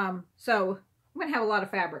 So I'm going to have a lot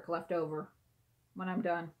of fabric left over when I'm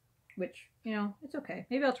done, which, you know, it's okay.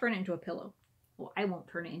 Maybe I'll turn it into a pillow. Well, I won't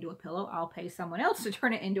turn it into a pillow. I'll pay someone else to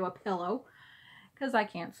turn it into a pillow, because I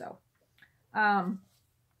can't sew.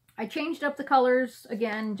 I changed up the colors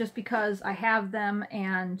again just because I have them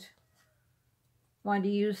and wanted to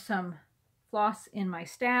use some floss in my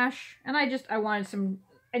stash, and I wanted some,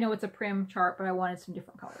 I know it's a prim chart, but I wanted some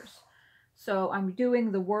different colors. So I'm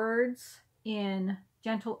doing the words in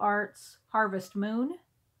Gentle Arts Harvest Moon,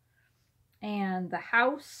 and the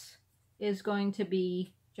house is going to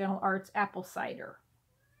be Gentle Arts Apple Cider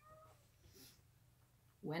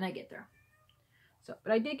when I get there. So,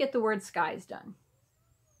 but I did get the word skies done.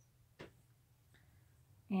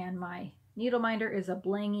 And my needle minder is a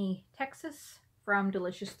Blangy Texas from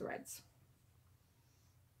Delicious Threads.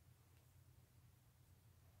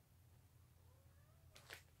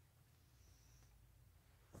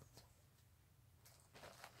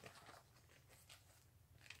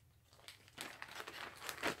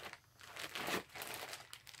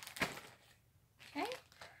 Okay,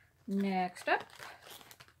 next up,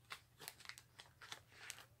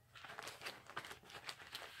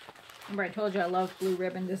 remember I told you I love Blue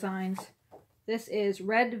Ribbon Designs. This is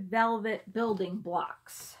Red Velvet Building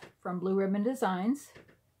Blocks from Blue Ribbon Designs.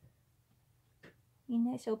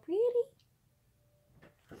 Isn't that so pretty?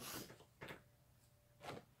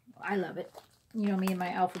 I love it. You know me and my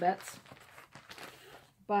alphabets.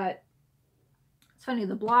 But it's funny,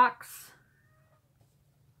 the blocks,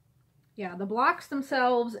 yeah, the blocks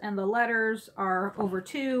themselves and the letters are over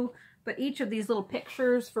 2, but each of these little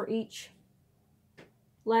pictures for each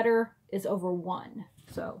letter is over 1.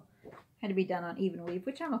 So had to be done on even weave,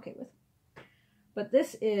 which I'm okay with. But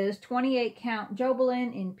this is 28 count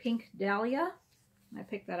Jobelin in Pink Dahlia. I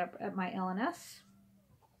picked that up at my LNS.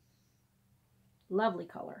 Lovely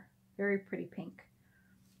color. Very pretty pink.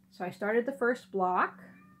 So I started the first block.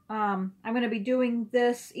 I'm going to be doing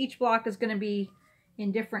this. Each block is going to be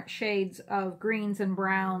in different shades of greens and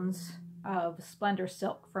browns of Splendor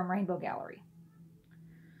Silk from Rainbow Gallery.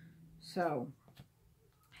 So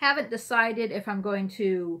haven't decided if I'm going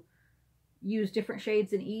to use different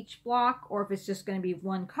shades in each block or if it's just going to be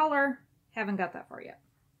one color. Haven't got that far yet.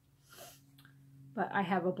 But I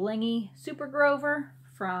have a Blingy Super Grover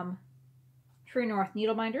from True North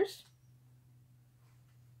Needle Minders.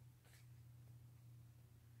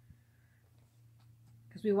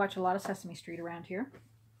 Because we watch a lot of Sesame Street around here.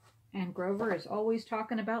 And Grover is always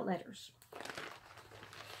talking about letters.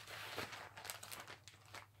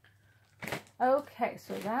 Okay,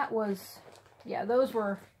 so that was, yeah, those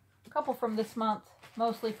were a couple from this month,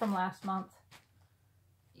 mostly from last month.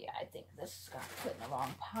 Yeah, I think this got put in the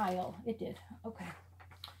wrong pile. It did. Okay.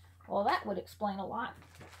 Well, that would explain a lot.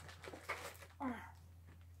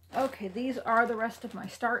 Okay, these are the rest of my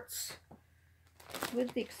starts.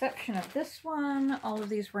 With the exception of this one, all of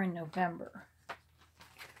these were in November.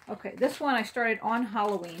 Okay, this one I started on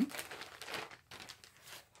Halloween.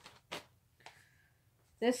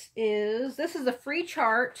 This is a free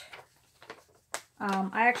chart.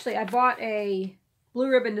 I bought a Blue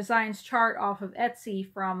Ribbon Designs chart off of Etsy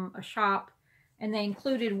from a shop, and they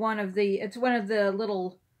included it's one of the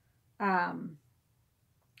little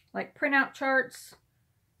like printout charts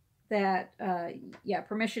that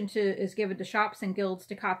permission is given to shops and guilds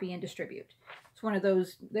to copy and distribute. It's one of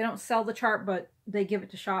those, they don't sell the chart, but they give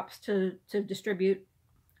it to shops to distribute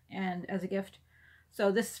and as a gift. So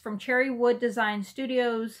this is from Cherry Wood Design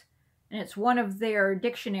Studios, and it's one of their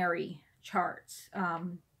dictionary charts.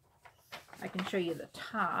 I can show you the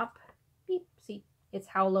top. Beep, see, it's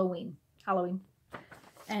Halloween.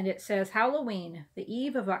 And it says, Halloween, the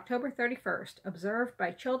eve of October 31st, observed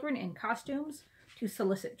by children in costumes to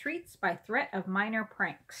solicit treats by threat of minor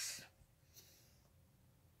pranks.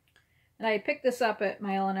 And I picked this up at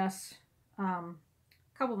my LNS a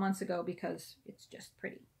couple months ago because it's just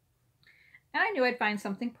pretty. And I knew I'd find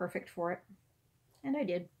something perfect for it. And I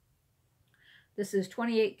did. This is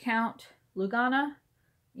 28 count Lugana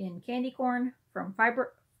in candy corn from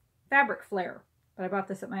Fabric Flare. But I bought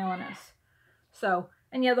this at my LNS. So,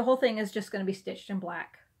 and yeah, the whole thing is just going to be stitched in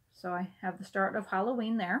black. So I have the start of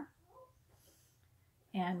Halloween there.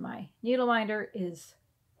 And my needle minder is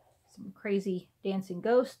some crazy dancing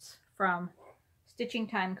ghosts from Stitching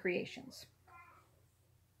Time Creations.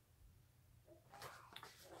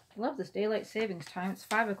 I love this daylight savings time. It's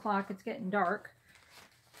 5 o'clock. It's getting dark.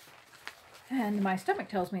 And my stomach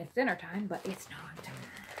tells me it's dinner time, but it's not.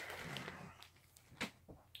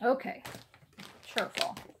 Okay.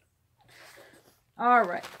 Sharefall. All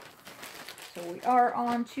right. So we are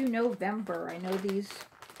on to November. I know these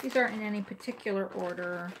aren't in any particular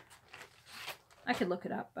order. I could look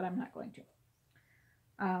it up, but I'm not going to.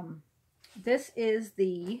 This is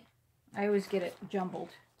I always get it jumbled.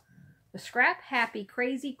 The Scrap Happy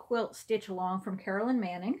Crazy Quilt Stitch Along from Carolyn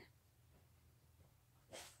Manning.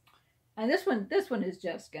 And this one is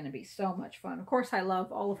just going to be so much fun. Of course, I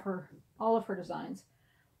love all of her designs,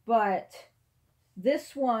 but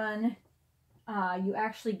this one you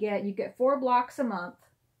actually get 4 blocks a month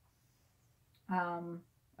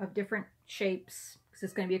of different shapes because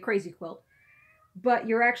it's going to be a crazy quilt. But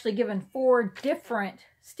you're actually given 4 different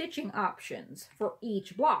stitching options for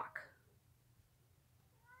each block.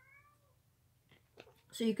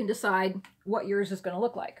 So you can decide what yours is going to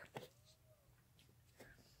look like.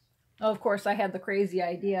 Of course, I had the crazy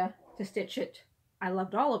idea to stitch it. I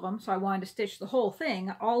loved all of them, so I wanted to stitch the whole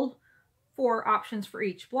thing, all 4 options for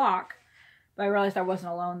each block. But I realized I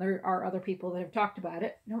wasn't alone. There are other people that have talked about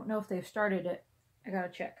it. I don't know if they've started it. I gotta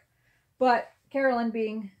check. But Carolyn,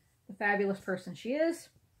 being the fabulous person she is,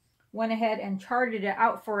 went ahead and charted it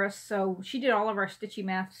out for us. So she did all of our stitchy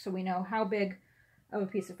math so we know how big of a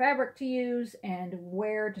piece of fabric to use and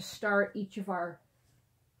where to start each of our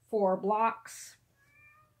 4 blocks.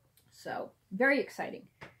 So, very exciting.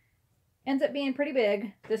 Ends up being pretty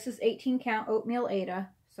big. This is 18 count oatmeal Aida.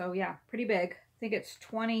 So yeah, pretty big. I think it's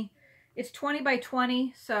 20 by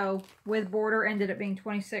 20. So with border ended up being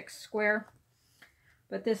 26 square.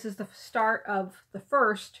 But this is the start of the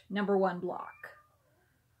first #1 block.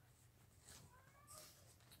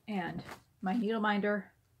 And my needle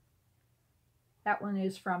minder, that one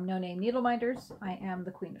is from No Name Needle Minders. I am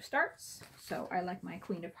the Queen of Starts, so I like my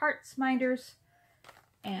Queen of Hearts minders.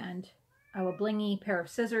 And a blingy pair of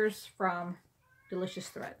scissors from Delicious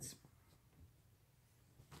Threads.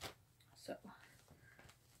 So I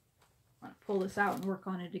want to pull this out and work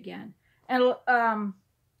on it again. And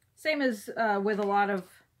same as with a lot of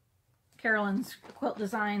Carolyn's quilt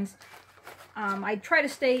designs, I try to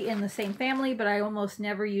stay in the same family, but I almost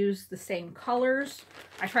never use the same colors.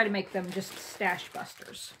 I try to make them just stash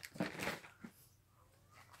busters.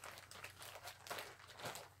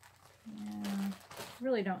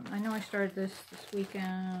 Really don't. I know I started this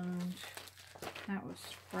weekend. That was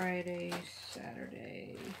Friday,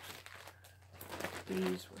 Saturday.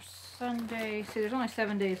 These were Sunday. See, there's only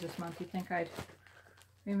 7 days this month. You'd think I'd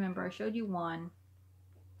remember. I showed you one.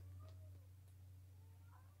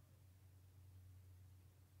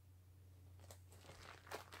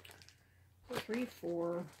 So 3,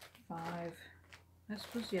 4, 5. This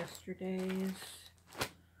was yesterday's.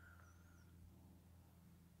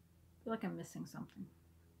 I feel like I'm missing something.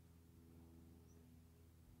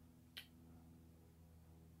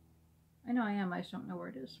 I know I am, I just don't know where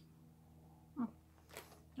it is. Oh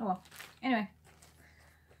well. Anyway.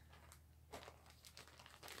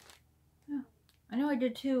 Yeah. I know I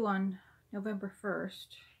did 2 on November 1st.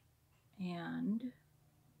 And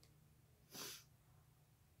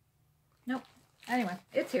nope. Anyway,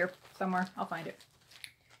 it's here somewhere. I'll find it.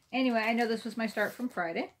 Anyway, I know this was my start from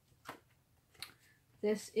Friday.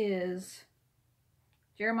 This is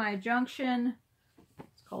Jeremiah Junction.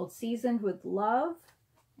 It's called Seasoned with Love.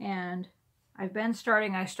 And I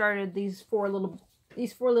started these four little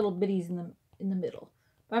bitties in the middle.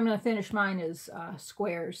 But I'm going to finish mine as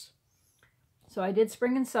squares. So I did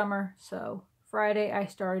spring and summer. So Friday I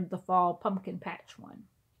started the fall pumpkin patch one.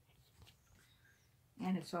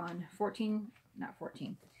 And it's on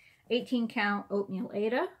 18 count oatmeal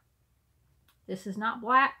Ada. This is not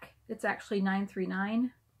black. It's actually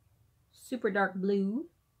 939. Super dark blue.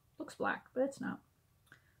 Looks black, but it's not.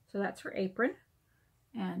 So that's her apron.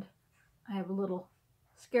 And I have a little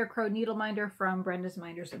scarecrow needle minder from Brenda's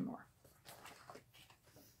Minders and More.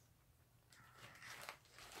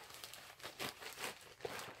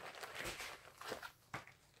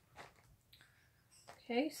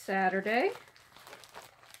 Okay, Saturday,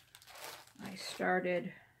 I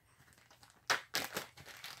started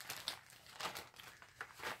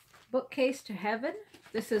Bookcase to Heaven.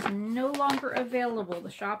 This is no longer available.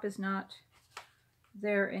 The shop is not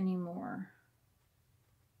there anymore.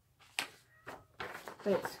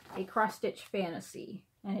 But it's a cross-stitch fantasy,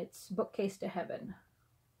 and it's Bookcase to Heaven.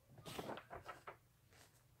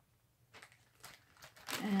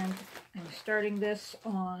 And I'm starting this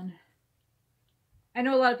on... I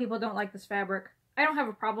know a lot of people don't like this fabric. I don't have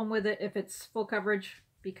a problem with it if it's full coverage,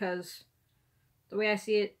 because the way I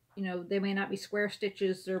see it, you know, they may not be square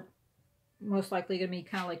stitches. They're most likely going to be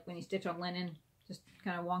kind of like when you stitch on linen, just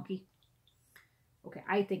kind of wonky. Okay,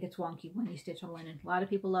 I think it's wonky when you stitch on linen. A lot of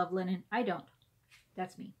people love linen. I don't.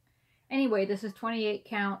 That's me. Anyway, this is 28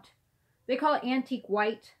 count. They call it antique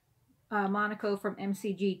white Monaco from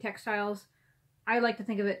MCG Textiles. I like to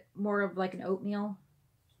think of it more of like an oatmeal.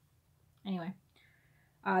 Anyway,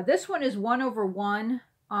 this one is 1/1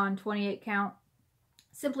 on 28 count,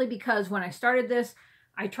 simply because when I started this,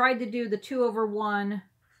 I tried to do the 2/1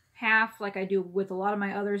 half like I do with a lot of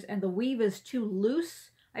my others, and the weave is too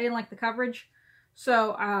loose. I didn't like the coverage.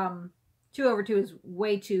 So 2/2 is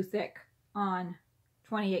way too thick on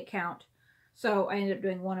 28 count. So I ended up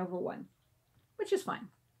doing 1/1, which is fine.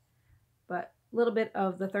 But a little bit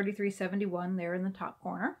of the 3371 there in the top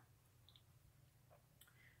corner.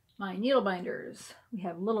 My needle binders. We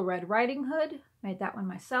have Little Red Riding Hood. Made that one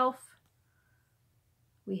myself.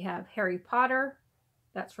 We have Harry Potter.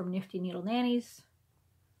 That's from Nifty Needle Nannies.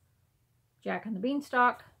 Jack and the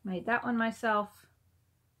Beanstalk. Made that one myself.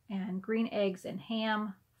 And Green Eggs and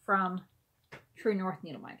Ham from True North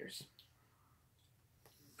Needle Minders.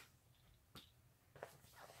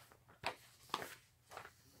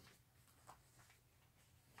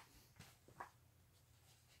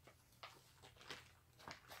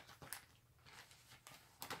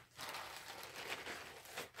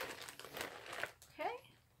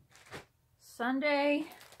 Sunday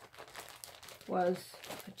was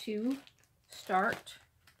a 2 start.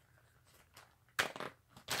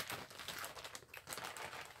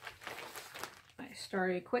 I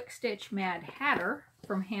started Quick Stitch Mad Hatter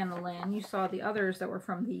from Hannah Lynn. You saw the others that were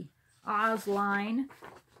from the Oz line.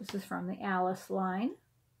 This is from the Alice line.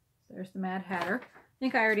 There's the Mad Hatter. I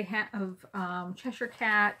think I already have Cheshire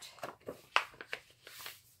Cat,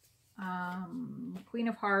 Queen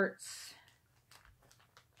of Hearts,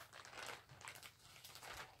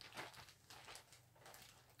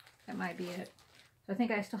 that might be it. So I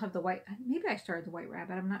think I still have the white, maybe I started the White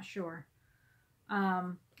Rabbit, I'm not sure.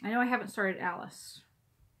 I know I haven't started Alice.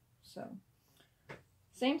 So,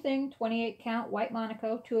 same thing, 28 count, white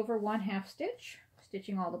Monaco, 2/1 half stitch.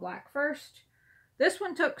 Stitching all the black first. This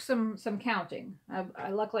one took some counting.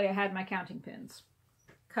 Luckily I had my counting pins,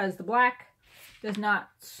 because the black does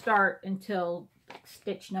not start until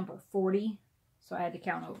stitch number 40. So I had to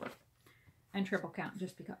count over and triple count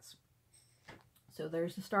just because. So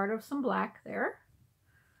there's the start of some black there.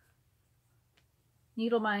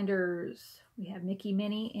 Needle minders. We have Mickey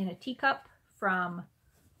Minnie in a teacup from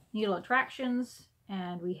Needle Attractions.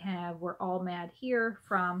 And we have We're All Mad Here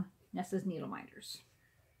from Nessa's Needle Minders.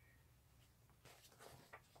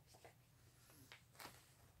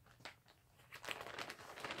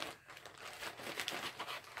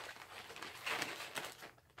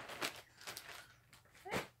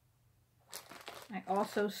 Okay. I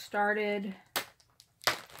also started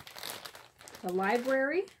the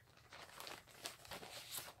library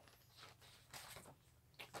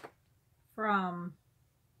from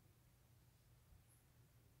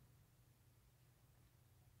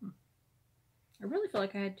I really feel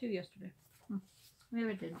like I had 2 yesterday.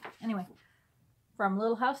 Maybe I didn't. Anyway, from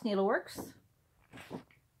Little House Needleworks.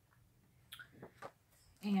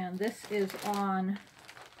 And this is on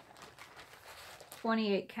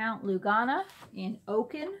 28 count Lugana in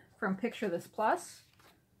Oaken from Picture This Plus.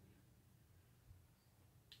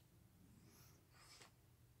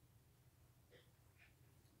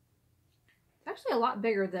 actually a lot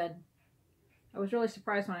bigger than, I was really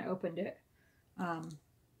surprised when I opened it.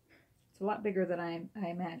 It's a lot bigger than I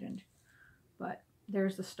imagined. But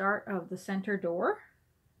there's the start of the center door.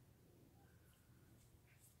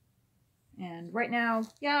 And right now,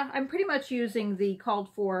 yeah, I'm pretty much using the called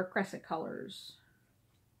for crescent colors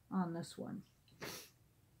on this one.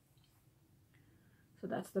 So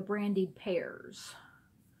that's the brandied pears.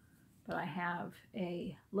 But I have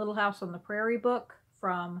a Little House on the Prairie book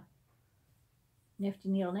from Nifty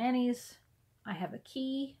Needle Nannies. I have a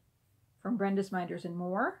key from Brenda's Minders and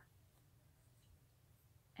More.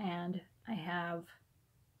 And I have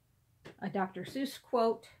a Dr. Seuss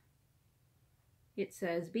quote. It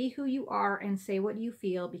says, "Be who you are and say what you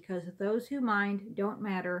feel, because those who mind don't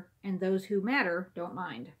matter, and those who matter don't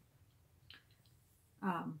mind."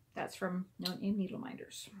 That's from No Name Needle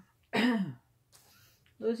Minders.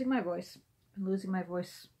 Losing my voice. I'm losing my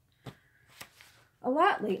voice a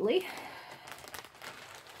lot lately,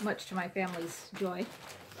 much to my family's joy.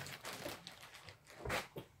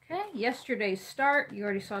 Okay, yesterday's start. You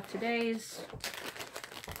already saw today's.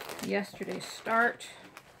 Yesterday's start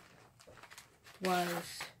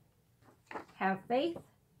was Have Faith.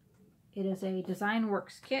 It is a Design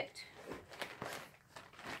Works kit.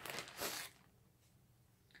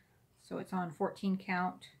 So it's on 14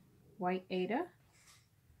 count white Aida.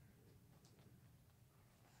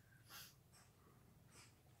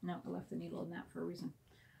 No, I left the needle in that for a reason.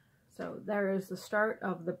 So there is the start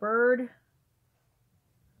of the bird.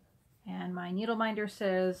 And my needle minder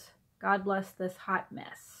says, "God bless this hot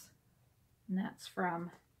mess." And that's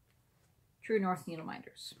from True North Needle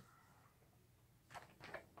Minders.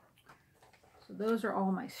 So those are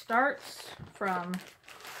all my starts from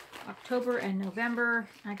October and November.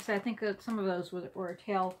 Like I said, I think that some of those were a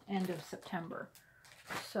tail end of September.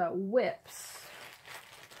 So whips.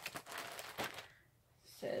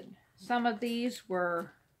 Said some of these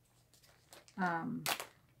were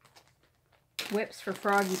whips for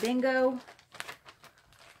Froggy Bingo.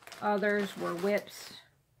 Others were whips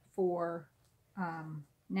for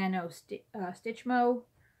Nano Stitch Mo.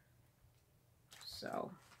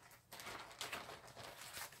 So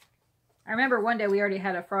I remember one day we already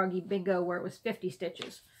had a Froggy Bingo where it was 50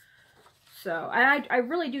 stitches. So I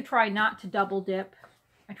really do try not to double dip.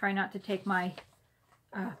 I try not to take my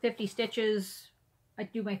 50 stitches. I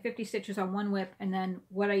do my 50 stitches on one whip, and then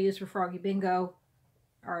what I use for Froggy Bingo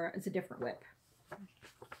is a different whip.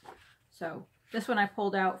 So this one I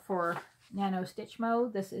pulled out for Nano Stitch Mo.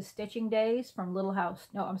 This is Stitching Days from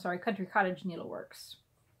Country Cottage Needleworks.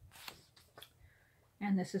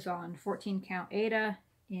 And this is on 14 count Aida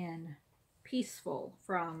in Peaceful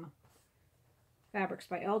from Fabrics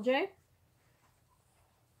by LJ.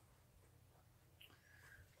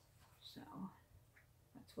 So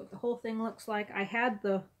that's what the whole thing looks like. I had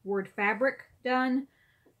the word fabric done,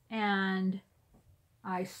 and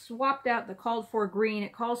I swapped out the called for green.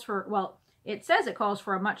 It calls for, well, it says it calls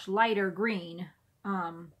for a much lighter green,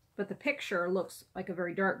 but the picture looks like a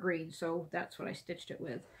very dark green, so that's what I stitched it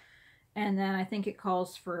with. And then I think it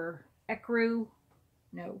calls for ecru.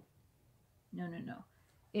 No.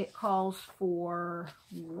 It calls for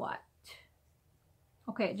what?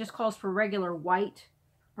 Okay, it just calls for regular white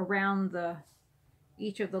around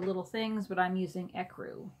each of the little things, but I'm using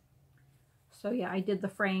ecru. So yeah, I did the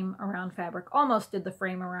frame around fabric. Almost did the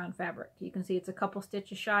frame around fabric. You can see it's a couple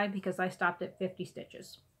stitches shy because I stopped at 50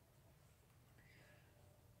 stitches.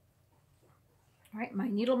 All right, my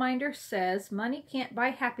needle minder says, "Money can't buy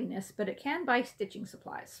happiness, but it can buy stitching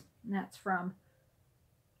supplies." And that's from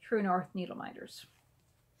True North Needle Minders.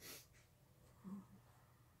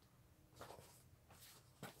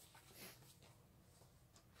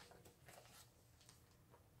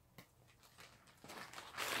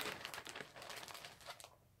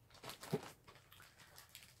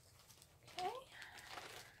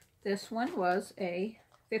 This one was a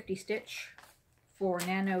 50 stitch for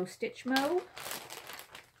Nano Stitch Mo.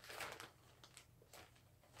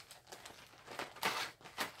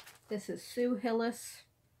 This is Sue Hillis.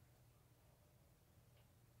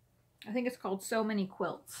 I think it's called So Many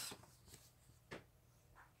Quilts.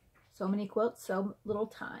 So many quilts, so little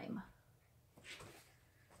time.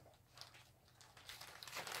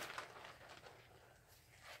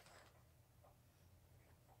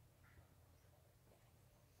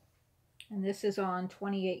 And this is on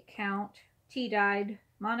 28 count tea-dyed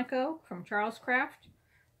Monaco from Charles Craft.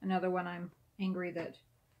 Another one I'm angry that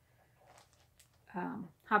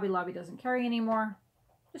Hobby Lobby doesn't carry anymore.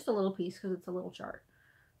 Just a little piece because it's a little chart.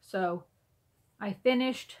 So I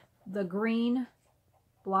finished the green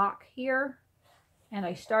block here, and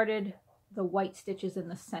I started the white stitches in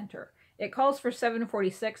the center. It calls for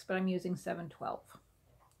 746, but I'm using 712.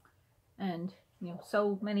 And, you know,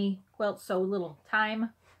 so many quilts, so little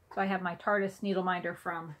time. So I have my TARDIS needle minder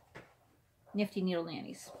from Nifty Needle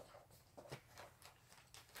Nannies.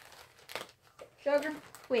 Sugar,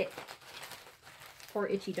 quit. Poor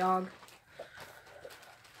itchy dog.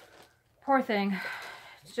 Poor thing.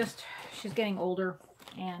 It's just, she's getting older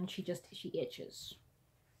and she itches.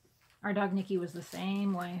 Our dog Nikki was the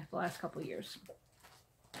same way the last couple of years.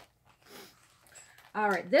 All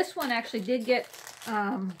right, this one actually did get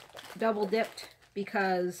double dipped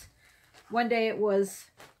because one day it was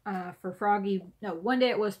for Froggy, no, one day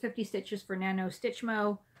it was 50 stitches for Nano Stitch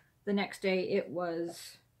Mo. The next day it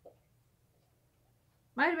was,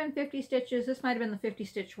 might have been 50 stitches. This might have been the 50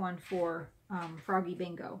 stitch one for Froggy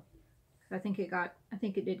Bingo. I think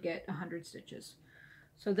it did get 100 stitches.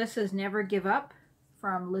 So this is Never Give Up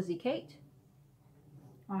from Lizzie Kate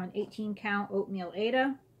on 18 count oatmeal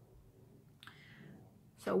Aida.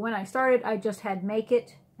 So when I started, I just had Make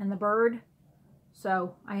It and the bird.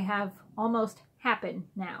 So I have almost Happen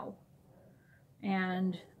now.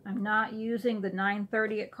 And I'm not using the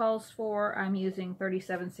 930 it calls for. I'm using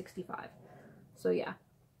 3765. So yeah,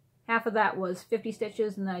 half of that was 50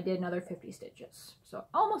 stitches and then I did another 50 stitches. So I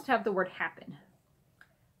almost have the word Happen.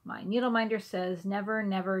 My needle minder says never,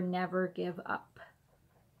 never, never give up.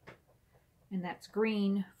 And that's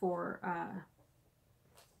green for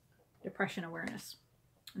depression awareness.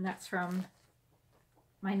 And that's from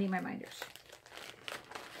Minding My Minders.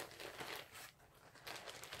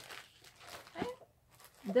 Okay.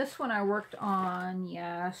 This one I worked on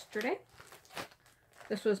yesterday.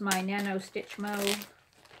 This was my Nano Stitch Mo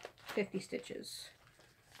 50 stitches.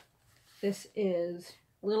 This is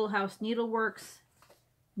Little House Needleworks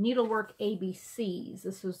Needlework ABCs.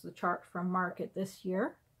 This is the chart from Market this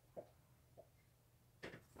year.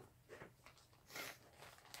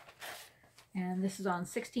 And this is on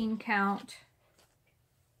 16 count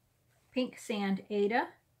Pink Sand Aida.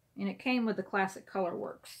 And it came with the classic color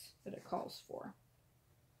works that it calls for.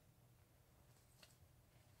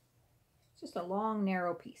 It's just a long,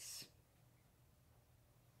 narrow piece.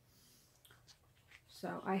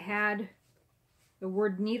 So I had the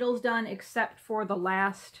word needles done except for the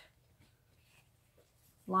last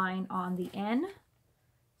line on the N.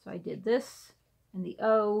 So I did this and the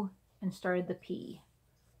O and started the P.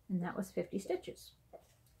 And that was 50 stitches.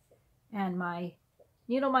 And my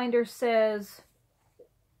needle minder says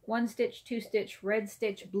 1 stitch, 2 stitch, red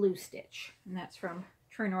stitch, blue stitch. And that's from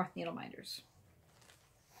True North Needle Minders.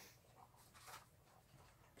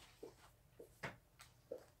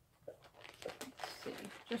 Let's see,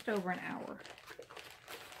 just over an hour.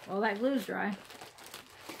 Well, that glue's dry.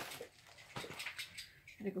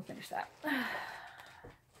 Gotta go finish that.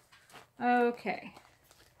 Okay.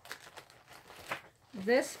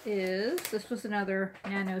 This was another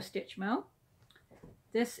Nano Stitch Mo.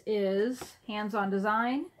 This is Hands On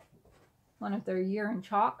Design, one of their Year in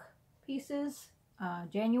Chalk pieces,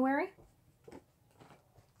 January.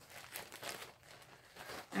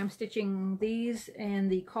 I'm stitching these in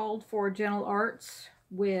the Called For Gentle Arts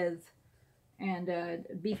with, and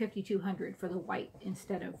B5200 for the white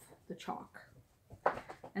instead of the chalk.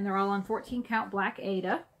 And they're all on 14 count black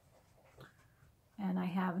Aida. And I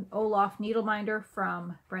have an Olaf needle minder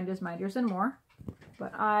from Brenda's Minders and More.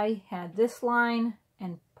 But I had this line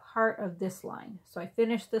and part of this line. So I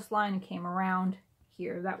finished this line and came around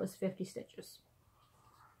here. That was 50 stitches.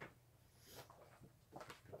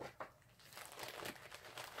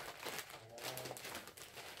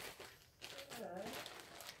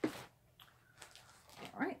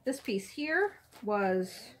 Alright, this piece here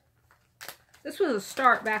was, this was a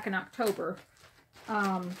start back in October.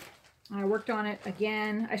 I worked on it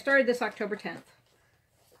again. I started this October 10th.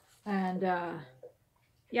 And,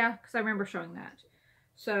 yeah, because I remember showing that.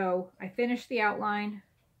 So, I finished the outline.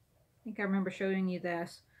 I think I remember showing you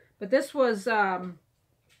this. But this was,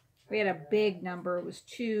 we had a big number. It was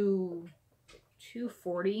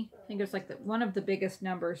 240. I think it was like one of the biggest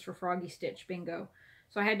numbers for Froggy Stitch Bingo.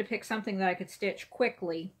 So, I had to pick something that I could stitch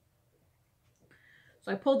quickly.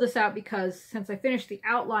 So, I pulled this out because since I finished the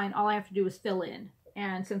outline, all I have to do is fill in.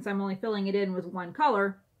 And since I'm only filling it in with one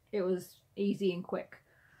color, it was easy and quick.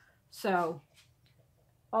 So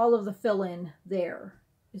all of the fill-in there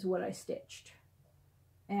is what I stitched.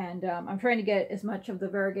 And I'm trying to get as much of the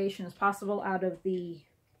variegation as possible out of the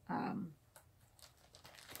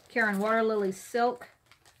Karen Waterlily Silk,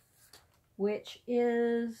 which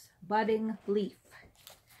is Budding Leaf.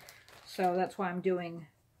 So that's why I'm doing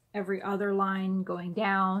every other line going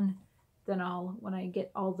down. Then when I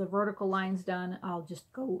get all the vertical lines done, I'll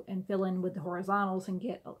just go and fill in with the horizontals and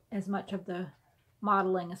get as much of the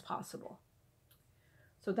modeling as possible.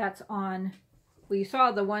 So that's on, well, you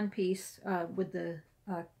saw the one piece with the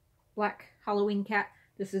black Halloween cat.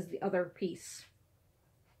 This is the other piece.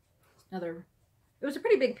 It was a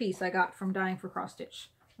pretty big piece I got from Dying for Cross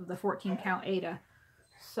Stitch of the 14 count Ada.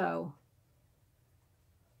 So,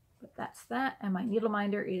 but that's that. And my needle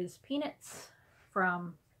minder is Peanuts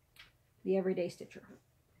from the Everyday Stitcher.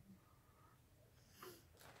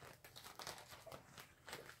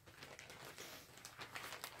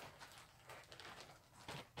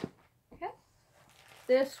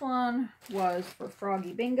 This one was for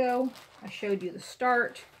Froggy Bingo. I showed you the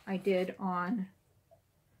start I did on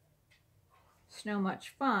Snow Much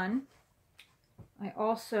Fun. I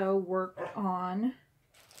also worked on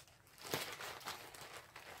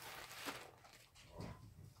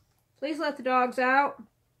Please Let the Dogs Out.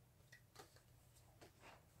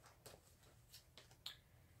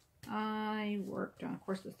 I worked on, of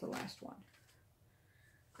course, this is the last one.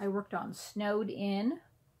 I worked on Snowed In.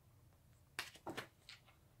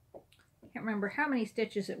 Can't remember how many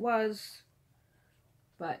stitches it was,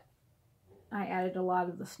 but I added a lot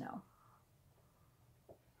of the snow.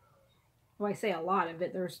 Well, I say a lot of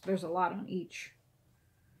it. There's a lot on each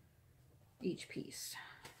piece.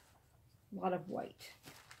 A lot of white.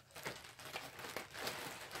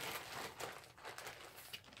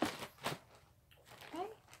 Okay.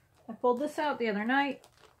 I pulled this out the other night.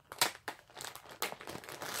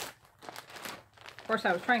 Of course,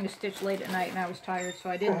 I was trying to stitch late at night and I was tired, so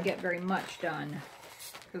I didn't get very much done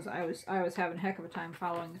because I was having a heck of a time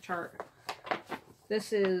following the chart.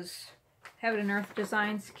 This is Heaven and Earth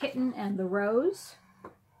Designs Kitten and the Rose.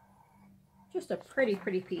 Just a pretty,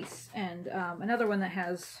 pretty piece. And another one that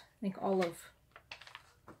has, I think, all of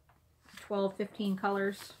 12, 15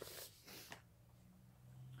 colors.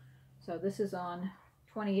 So this is on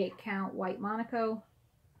 28 count white Monaco,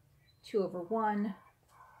 2/1.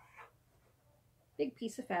 Big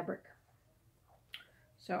piece of fabric.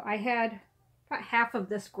 So I had about half of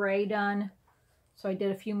this gray done. So I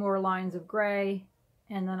did a few more lines of gray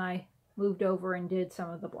and then I moved over and did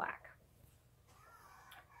some of the black.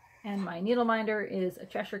 And my needle minder is a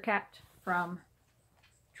Cheshire Cat from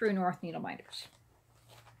True North Needle Minders.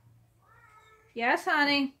 Yes,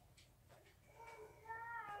 honey?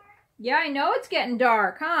 Yeah, I know it's getting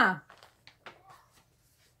dark, huh?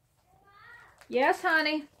 Yes,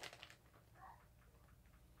 honey?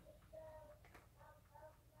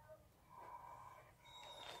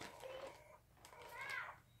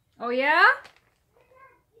 Oh, yeah?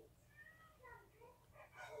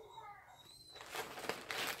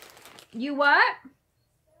 You what?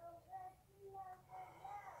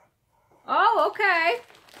 Oh, okay.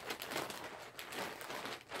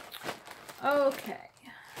 Okay.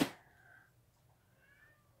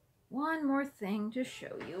 One more thing to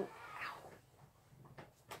show you.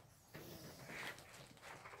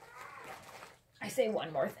 I say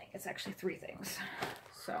one more thing. It's actually 3 things.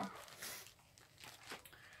 So,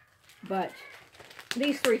 but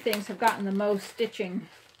these 3 things have gotten the most stitching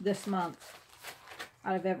this month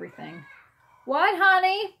out of everything. What,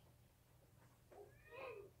 honey?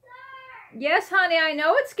 Yes, honey, I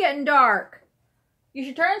know it's getting dark. You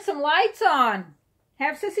should turn some lights on.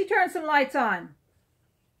 Have Sissy turn some lights on.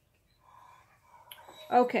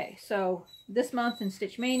 Okay, so this month in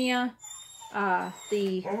Stitch Mania,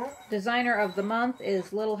 the designer of the month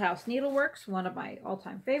is Little House Needleworks, one of my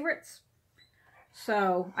all-time favorites.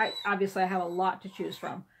 So, obviously I have a lot to choose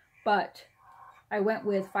from, but I went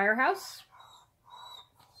with Firehouse.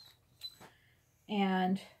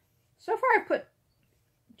 And so far I've put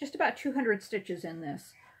just about 200 stitches in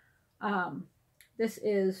this. This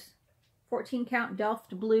is 14 count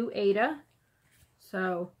Delft Blue Ada.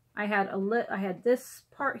 So I had this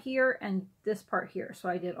part here and this part here. So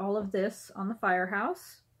I did all of this on the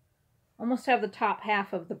Firehouse. Almost have the top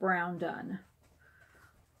half of the brown done.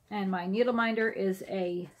 And my needle minder is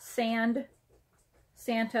a Sandman,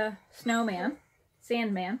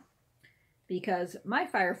 because my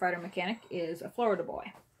firefighter mechanic is a Florida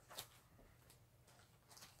boy.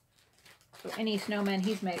 So any snowmen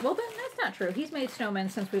he's made, well, that's not true. He's made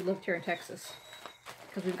snowmen since we've lived here in Texas,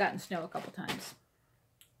 because we've gotten snow a couple times.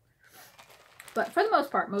 But for the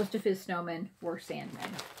most part, most of his snowmen were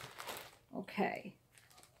Sandmen. Okay.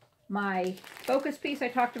 My focus piece I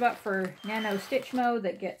talked about for Nano Stitch Mode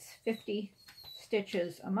that gets 50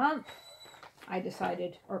 stitches a month. I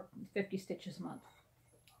decided, or 50 stitches a month.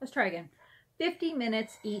 Let's try again. 50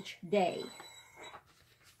 minutes each day.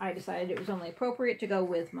 I decided it was only appropriate to go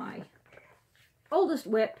with my oldest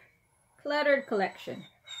whip, Cluttered Collection.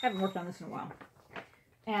 Haven't worked on this in a while.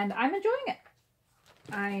 And I'm enjoying it.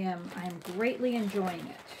 I am greatly enjoying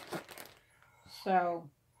it. So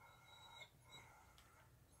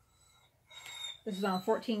this is on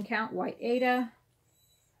 14 count white Aida.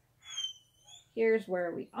 Here's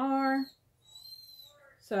where we are.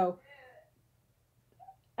 So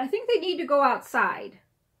I think they need to go outside.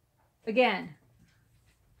 Again,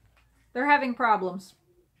 they're having problems.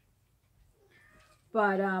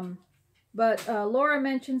 But Laura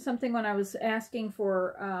mentioned something when I was asking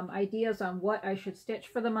for ideas on what I should stitch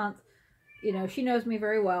for the month. You know, she knows me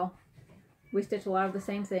very well. We stitch a lot of the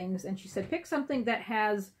same things. And she said, pick something that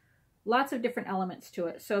has lots of different elements to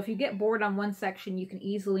it. So if you get bored on one section, you can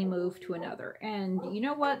easily move to another. And you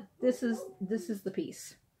know what? This is the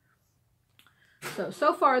piece.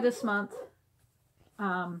 So far this month,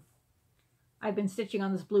 I've been stitching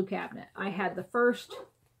on this blue cabinet. I had the first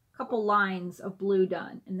couple lines of blue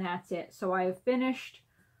done, and that's it. So I have finished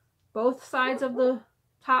both sides of the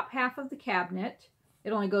top half of the cabinet.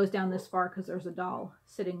 It only goes down this far because there's a doll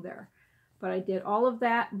sitting there. But I did all of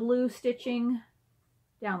that blue stitching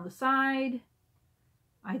down the side.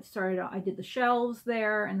 I did the shelves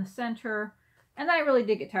there in the center, and then I really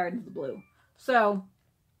did get tired of the blue. So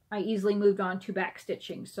I easily moved on to back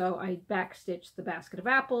stitching. So I back stitched the basket of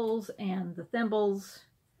apples and the thimbles.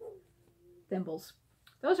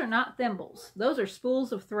 Those are not thimbles. Those are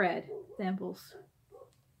spools of thread. Thimbles.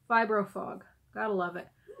 Fibrofog. Gotta love it.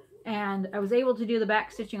 And I was able to do the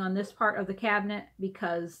back stitching on this part of the cabinet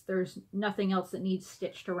because there's nothing else that needs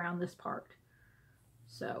stitched around this part.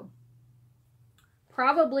 So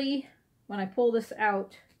probably when I pull this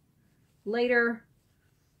out later,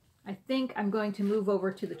 I think I'm going to move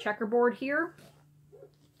over to the checkerboard here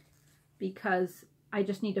because I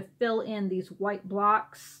just need to fill in these white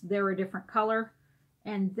blocks. They're a different color.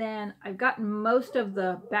 And then I've gotten most of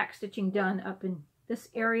the back stitching done up in this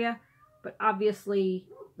area, but obviously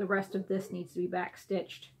the rest of this needs to be back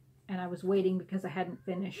stitched. And I was waiting because I hadn't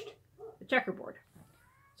finished the checkerboard.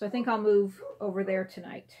 So I think I'll move over there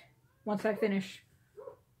tonight. Once I finish,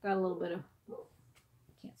 got a little bit of,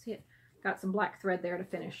 can't see it, got some black thread there to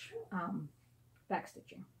finish back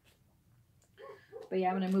stitching. But yeah,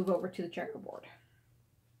 I'm going to move over to the checkerboard.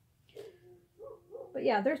 But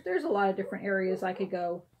yeah, there's a lot of different areas I could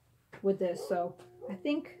go with this. So I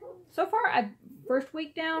think so far, first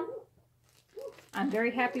week down, I'm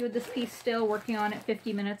very happy with this piece still, working on it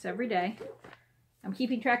 50 minutes every day. I'm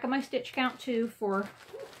keeping track of my stitch count too, for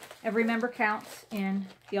every member counts in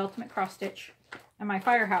the Ultimate Cross Stitch. And my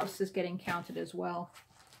firehouse is getting counted as well.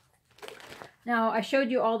 Now, I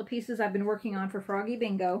showed you all the pieces I've been working on for Froggy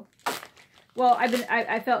Bingo. Well,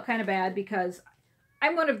 I felt kind of bad because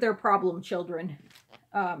I'm one of their problem children.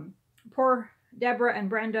 Poor Deborah and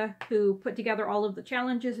Brenda, who put together all of the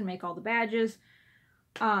challenges and make all the badges.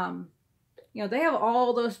 You know, they have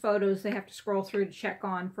all those photos they have to scroll through to check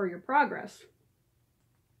on for your progress.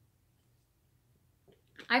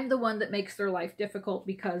 I'm the one that makes their life difficult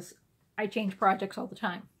because I change projects all the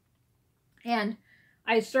time. And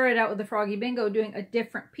I started out with the Froggy Bingo doing a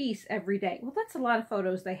different piece every day. Well, that's a lot of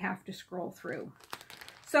photos they have to scroll through.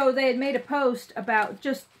 So they had made a post about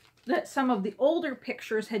just that some of the older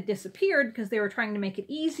pictures had disappeared because they were trying to make it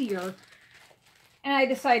easier. And I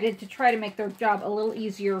decided to try to make their job a little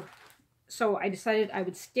easier. So I decided I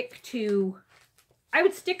would stick to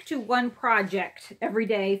one project every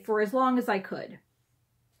day for as long as I could.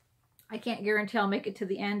 I can't guarantee I'll make it to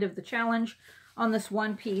the end of the challenge on this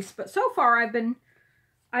one piece, but so far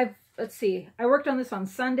let's see, I worked on this on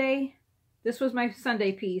Sunday. This was my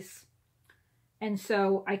Sunday piece. And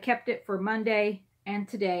so I kept it for Monday and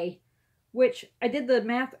today, which I did the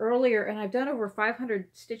math earlier, and I've done over 500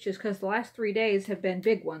 stitches because the last 3 days have been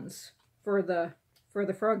big ones for the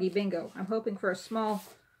Froggy Bingo. I'm hoping for a small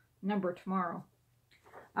number tomorrow.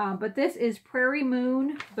 But this is Prairie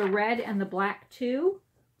Moon, the red and the black 2.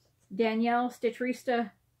 Danielle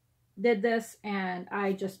Stitcherista did this, and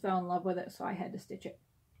I just fell in love with it, so I had to stitch it.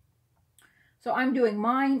 So I'm doing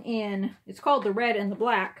mine in, it's called the red and the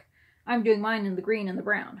black. I'm doing mine in the green and the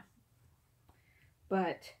brown.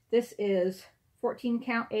 But this is 14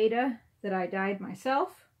 count Aida that I dyed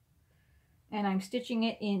myself. And I'm stitching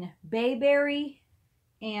it in Bayberry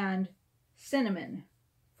and Cinnamon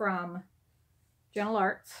from Gentle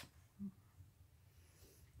Arts.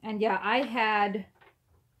 And yeah, I had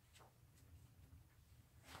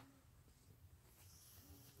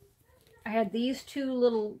this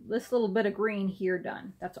little bit of green here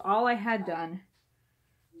done. That's all I had done.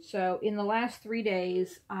 So in the last 3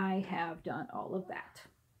 days, I have done all of that.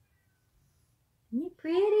 Isn't it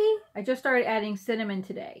pretty? I just started adding cinnamon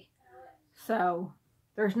today. So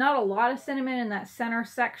there's not a lot of cinnamon in that center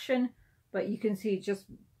section, but you can see just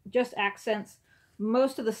accents.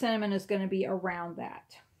 Most of the cinnamon is going to be around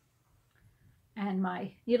that. And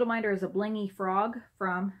my needle minder is a blingy frog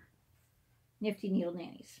from Nifty Needle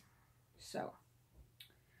Nannies. So,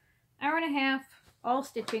 hour and a half, all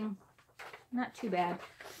stitching, not too bad.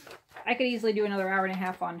 I could easily do another hour and a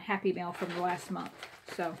half on Happy Mail from the last month.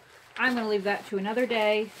 So, I'm going to leave that to another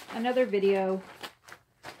day, another video.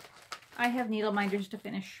 I have needle minders to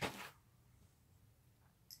finish.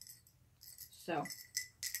 So,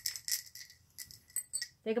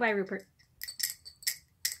 say goodbye, Rupert.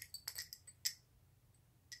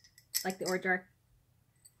 Like the ore jar.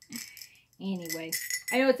 Anyway,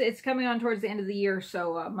 I know it's coming on towards the end of the year,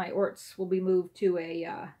 so my orts will be moved to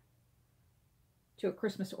a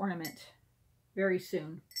Christmas ornament very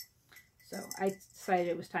soon. So I decided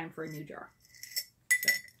it was time for a new jar.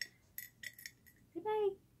 So, goodbye.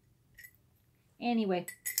 Anyway,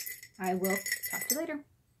 I will talk to you later.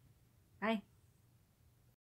 Bye.